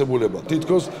მტკიცებულება.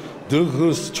 თითქოს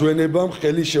დღს ჩვენებამ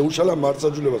ხელი შეუშალა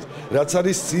მართლმსაჯულებას, რაც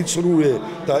არის სიცრუე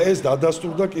და ეს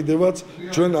დადასტურდა კიდევაც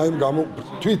ჩვენ აი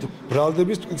თვით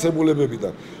ბრალდების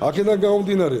მტკიცებულებებიდან. აქედან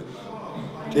გამომდინარე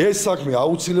ეს საქმე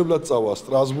აუცილებლად წავა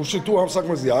სტრასბურგში, თუ ამ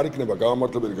საქმეზე არ იქნება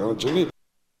გამართლებელი განაჩენი.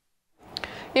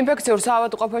 ინფექციურ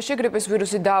საავადმყოფოში გრიპის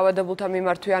ვირუსით დაავადებულთა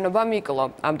მიმართვიანობა მიკლო.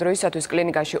 ამ დროისათვის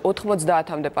კლინიკაში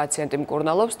 90-მდე პაციენტი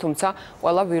მკურნალობს, თუმცა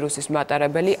ყველა ვირუსის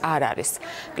მატარებელი არ არის.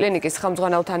 კლინიკის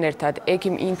ხელმძღვანელთან ერთად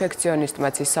ექიმ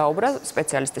ინფექციონისტმაც ისაუბრა,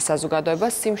 სპეციალისტის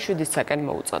საზოგადოებას სიმშვიდისაკენ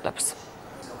მოუწოდებს.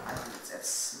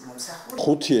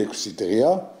 5-6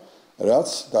 დღეა, რაც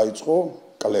დაიწყო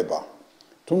კლება.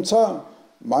 თუმცა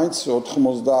მაინც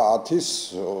 90-ის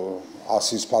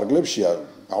 100-ის ფარგლებშია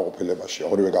გაყოფილებაში,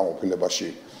 ორივე გაყოფილებაში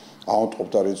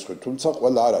ავადმყოფთა რიცხვი, თუმცა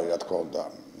ყველა არ არის, რა თქმა უნდა,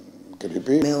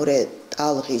 გრიპი. მეორე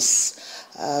ტალღის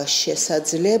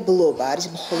შესაძლებლობა არის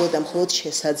მხოლოდ და მხოლოდ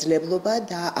შესაძლებლობა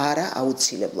და არა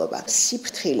აუცილებლობა.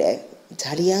 სიფრთხილე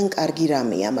ძალიან კარგი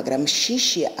რამეა, მაგრამ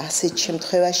შიში ასეთ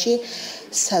შემთხვევაში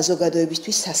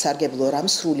საზოგადოებისთვის სასარგებლო რამ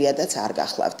სრულიადაც არ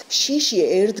გახლავთ. შიში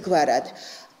ერთგვარად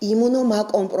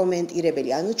იმუნომაკომპრომენტირებელი,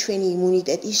 ანუ ჩვენი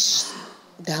იმუნიტეტის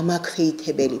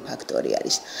დამაქვეითებელი ფაქტორი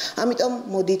არის. ამიტომ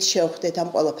მოდით შევხვდეთ ამ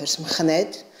ყველაფერს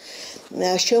მხნედ,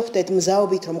 შევხვდეთ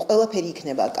მზაობით, რომ ყველაფერი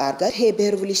იქნება კარგად.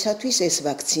 თებერვლისათვის ეს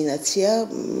ვაქცინაცია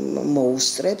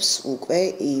მოუსწრებს უკვე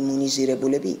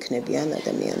იმუნიზირებულები იქნებიან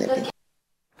ადამიანები.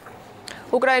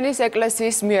 უკრაინის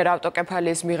ეკლესიის მიერ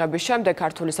ავტოკეფალიის მიღების შემდეგ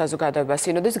ქართული საზოგადოება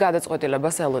სინოდის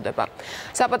გადაწყვეტილებას ელოდება.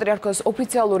 საპატრიარქოს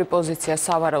ოფიციალური პოზიცია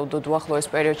სავარაუდოდ უახლოეს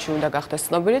პერიოდში უნდა გახდეს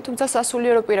ცნობილი, თუმცა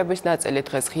სასულიერო პირების ნაწილი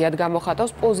დღეს ღიად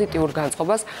გამოხატავს პოზიტიურ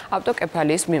განწყობას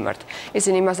ავტოკეფალიის მიმართ.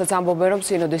 ისინი იმასაც ამბობენ, რომ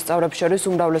სინოდის წევრებს შორის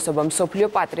უმრავლესობა მსოფლიო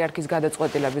პატრიარქის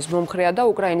გადაწყვეტილების მომხრეა და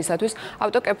უკრაინისათვის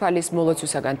ავტოკეფალიის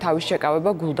მოლოცვისაგან თავის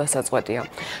შეკავება გულდასაწყვეტია.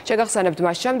 შეგახსენებთ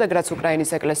მას შემდეგ, რაც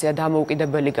უკრაინის ეკლესია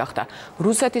დამოუკიდებელი გახდა,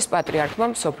 რუსეთის პატრიარქმა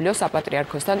მსოფლიო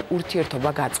საპატრიარქოსთან ურთიერთობა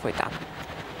გაწყვეტა.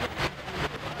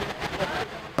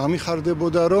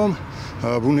 გამიხარდებოდა, რომ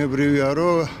ბუნებრივია,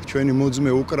 რომ ჩვენი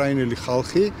მოძმე უკრაინელი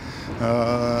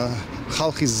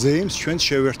ხალხის ზეიმს ჩვენ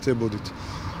შევერთებოდით.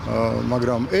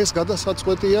 მაგრამ ეს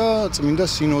გადასაწყვეტია წმინდა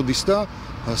სინოდის და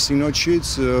სინოდშიც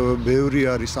ბევრი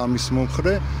არის ამის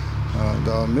მომხრე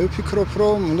და მე ვფიქრობ,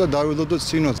 რომ უნდა დაველოდოთ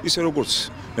სინოდს. ისე როგორც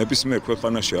ნებისმიერ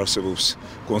ქვეყანაში არსებობს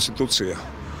კონსტიტუცია,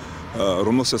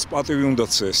 რომელსაც პატივი უნდა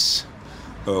წეს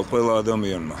ყველა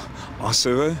ადამიანმა,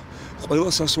 ასევე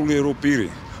ყველა სასულიერო პირი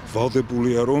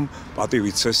ვალდებულია, რომ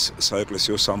პატივი წეს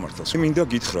საეკლესიო სამართალს. მინდა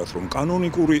გითხრათ, რომ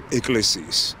კანონიკური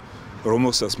ეკლესიის,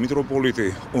 რომელსაც მიტროპოლიტი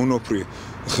ონოფრი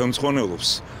ხელმძღვანელობს,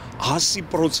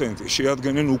 100%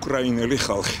 შეადგენენ უკრაინელი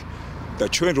ხალხი. და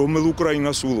ჩვენ რომელ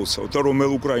უკრაინას ულოცავთ და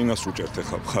რომელ უკრაინას უჭერთ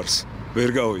ახლა მხარს, ვერ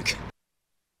გავიქე.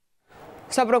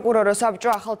 საპროკურორო საბჭო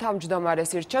ახალ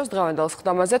თავმჯდომარეს ირჩევს. დღევანდელ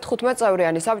სხდომაზე 15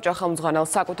 წევრიანი საბჭო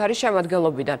ხელმძღვანელს საკუთარი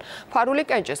შემადგენლობიდან ფარული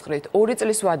კენჭისყრით 2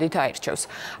 წლის ვადით აირჩევს.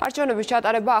 არჩევნების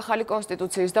ჩატარება ახალი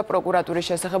კონსტიტუციის და პროკურატურის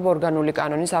შესახებ ორგანული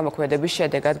კანონის ამოქმედების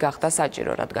შედეგად გახდა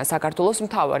საჭირო, რადგან საქართველოს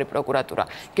მთავარი პროკურატურა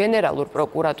გენერალურ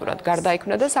პროკურატურად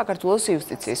გარდაიქმნა და საქართველოს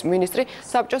იუსტიციის მინისტრი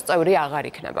საბჭოს წევრი აღარ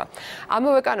იქნება.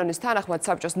 ამავე კანონის თანახმად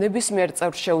საბჭოს ნებისმიერ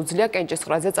წევრს შეუძლია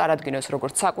კენჭისყრაზე წარადგინოს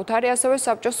როგორც საკუთარი, ასევე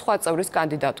საბჭოს სხვა წევრის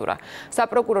კანდიდატურა.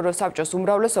 საპროკურორო საბჭოს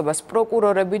უმრავლესობას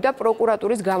პროკურორები და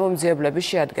პროკურატურის გამომძიებლები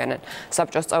შეადგენენ.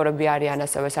 საბჭოს წევრები არიან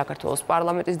ასევე საქართველოს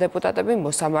პარლამენტის დეპუტატები,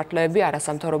 მოსამართლეები,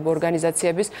 არასამთავრობო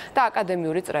ორგანიზაციების და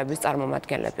აკადემიური წრეების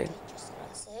წარმომადგენლები.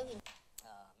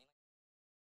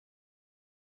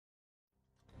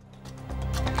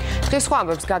 დღის სხვა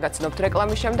ამბებს გაგაცნობთ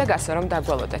რეკლამის შემდეგ, ასე რომ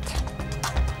დაგვალოდეთ.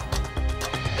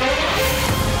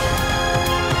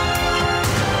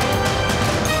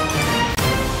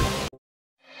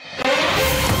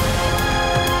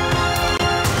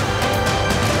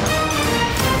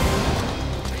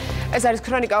 ეს არის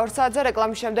ქრონიკა 2 საათზე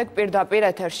რეკლამის შემდეგ პირდაპირ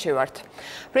ეთერში ვართ.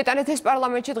 ბრიტანეთის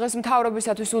პარლამენტში დღეს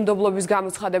მთავრობისათვის უნდობლობის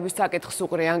გამოცხადების საკითხს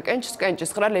უყრიან კენჭს.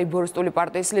 კენჭისყრა ლეიბორისტული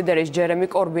პარტიის ლიდერის ჯერემი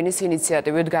კორბინის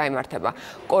ინიციატივით გაიმართება.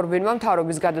 კორბინმა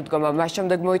მთავრობის გადადგომა მას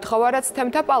შემდეგ მოითხოვა, რაც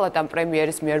თემთა პალატამ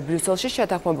პრემიერის მიერ ბრიუსელში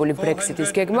შეთანხმებული ბრექსიტის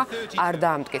გეგმა არ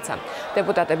დაამტკიცა.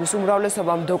 დეპუტატების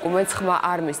უმრავლესობამ დოკუმენტს ხმა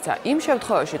არ მისცა. იმ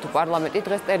შემთხვევაში, თუ პარლამენტი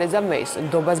დღეს ტერეზა მეის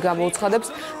ნდობას გამოუცხადებს,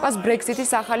 მას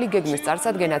ბრექსიტის ახალი გეგმის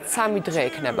წარსადგენად 3 დღე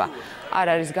ექნება. არ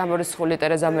არის გამორიცხული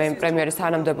ტერეზა მეიმ პრემიერის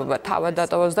თანამდებობა თავად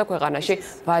დატოვოს და ქვეყანაში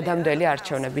ვადამდელი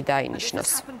არჩევნები დაინიშნოს.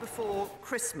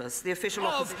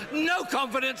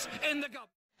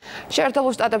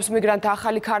 შეერთებულ შტატებს მიგრანტთა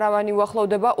ახალი ქარავანი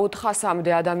უახლოვდება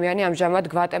 400-მდე ადამიანი ამჟამად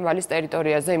გვატემალის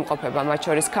ტერიტორიაზე იმყოფება, მათ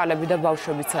შორის ქალები და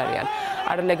ბავშვებიც არიან.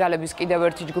 არლეგალების კიდევ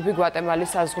ერთი ჯგუფი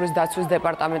გვატემალის საზღვრის დაცვის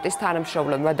დეპარტამენტის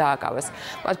თანამშრომლებმა დააკავეს.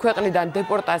 მათ ქვეყნიდან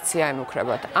დეპორტაცია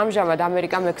ემუქრებათ. ამჟამად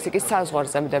ამერიკა-მექსიკის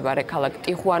საზღვარზე მდებარე ქალაქ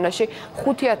ტიხუანაში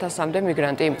 5000-მდე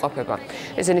მიგრანტი იმყოფება.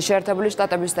 ისინი შეერთებული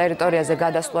შტატების ტერიტორიაზე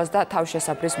გადასვლას და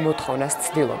თავშესაფრის მოთხოვნას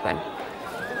ცდილობენ.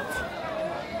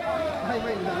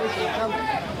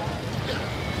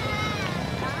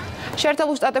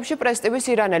 შეერთებულ შტატებში პრესტივის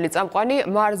ირანელი წამყვანი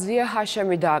მარზია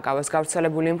ჰაშემი დააკავეს.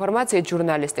 გავრცელებული ინფორმაციით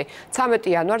ჟურნალისტი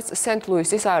 13 იანვარს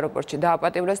სენტ-ლუისის აეროპორტში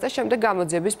დააპატიმრეს და შემდეგ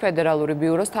გამოძიების ფედერალური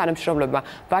ბიუროს თანამშრომლებმა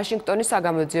ვაშინგტონის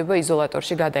საგამოძიებო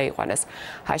იზოლატორში გადაიყვანეს.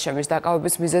 ჰაშემის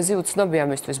დაკავების მიზეზი უცნობია,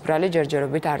 მისთვის ბრალი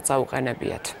ჯერჯერობით არ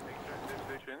წაუყენებიათ.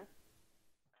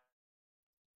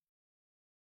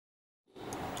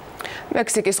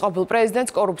 მექსიკის ყოფილ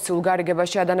პრეზიდენტს კორუფციულ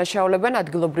გარიგებაში ადანაშაულებენ.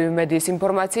 ადგილობრივი მედიის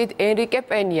ინფორმაციით ენრიკე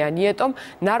პენია ნიეტომ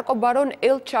ნარკობარონ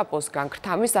ელ ჩაპოსგან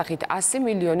ქრთამის სახით 100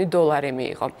 მილიონი დოლარი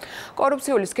მიიღო.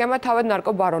 კორუფციული სქემა თავად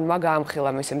ნარკობარონმა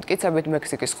გაამხილა. მისი მტკიცებით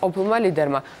მექსიკის ყოფილმა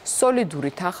ლიდერმა სოლიდური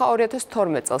თანხა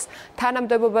 2012 წელს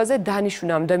თანამდებობაზე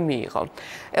დანიშვნამდე მიიღო.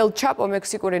 ელ ჩაპო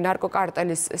მექსიკური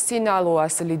ნარკოკარტელის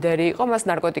სინალოას ლიდერი იყო. მას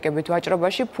ნარკოტიკებით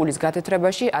ვაჭრობაში, ფულის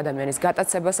გათეთრებაში, ადამიანის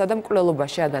გატაცებასა და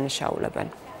მკვლელობაში ადანაშაულებენ.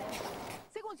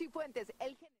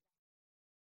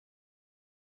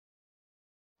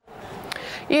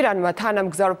 ირანმა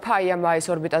თანამგზავრ ფაიამაის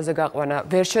ორბიტაზე გაყვანა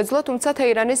ვერ შეძლო, თუმცა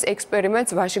თეირანის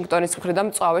ექსპერიმენტს ვაშინგტონის მხრიდან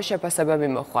მწვავე შეფასებები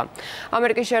მოჰყვა.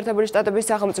 ამერიკის შეერთებული შტატების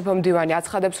სახელმწიფო მდივანი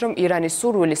აცხადებს, რომ ირანის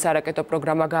სურვილი სარაკეტო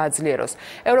პროგრამა გააძლიეროს.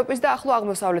 ევროპის და ახლო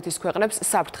აღმოსავლეთის ქვეყნებს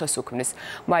საფრთხეს უქმნის.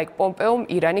 მაიკ პომპეომ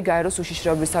ირანი გაეროს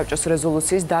უშიშროების საბჭოს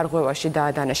რეზოლუციის დარღვევაში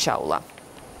დაადანაშაულა.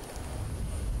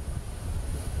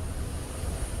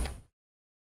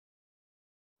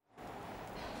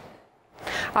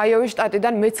 აიოვის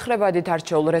შტატიდან მეცხრევადით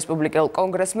არჩეულ რესპუბლიკელ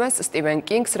კონგრესმენს სტივენ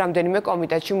კინგს რამდენიმე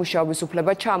კომიტეტში მუშაობის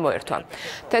უფლება ჩამოერთვა.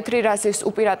 თეთრი რასის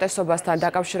უპირატესობასთან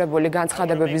დაკავშირებული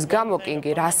განცხადებების გამო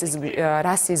კინგი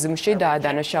რასიზმში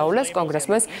დაადანაშაულეს.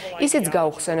 კონგრესმენს ისიც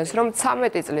გაუხსენეს, რომ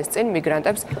 13 წლის წინ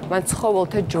მიგრანტებს მან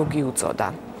ცხოველთა ჯოგი უწოდა.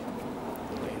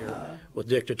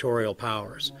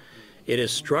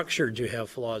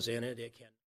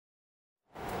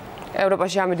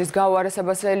 ევროპაში ამედის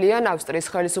გაუარესებას ელიან ავსტრიის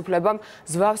ხელისუფლებამ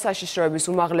ზვავ საშიშროების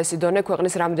უმაღლესი დონე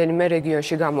ქვეყნის რამდენიმე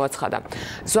რეგიონში გამოაცხადა.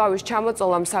 ზვავის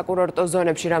ჩამოწოლამ საკურორტო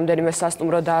ზონებში რამდენიმე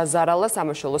სასტუმრო დააზარალა.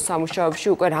 სამაშველო სამუშაოებში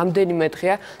უკვე რამდენიმე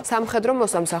დღეა სამხედრო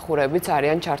მოსამსახურეებიც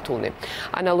არიან ჩართულნი.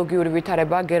 ანალოგიური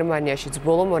ვითარება გერმანიაშიც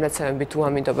ბოლო მონაცემებით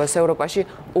უამინდობას ევროპაში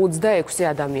 26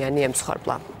 ადამიანი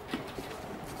ემსხვერპლა.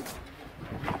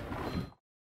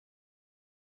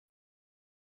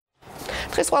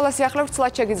 დღეს ყველა სიახლე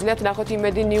ვრცლად შეგიძლიათ ნახოთ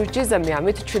იმედი ნიუზ ჯიზმი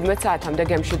ამით 17 საათამდე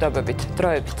გემშვიდობებით.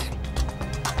 დროებით.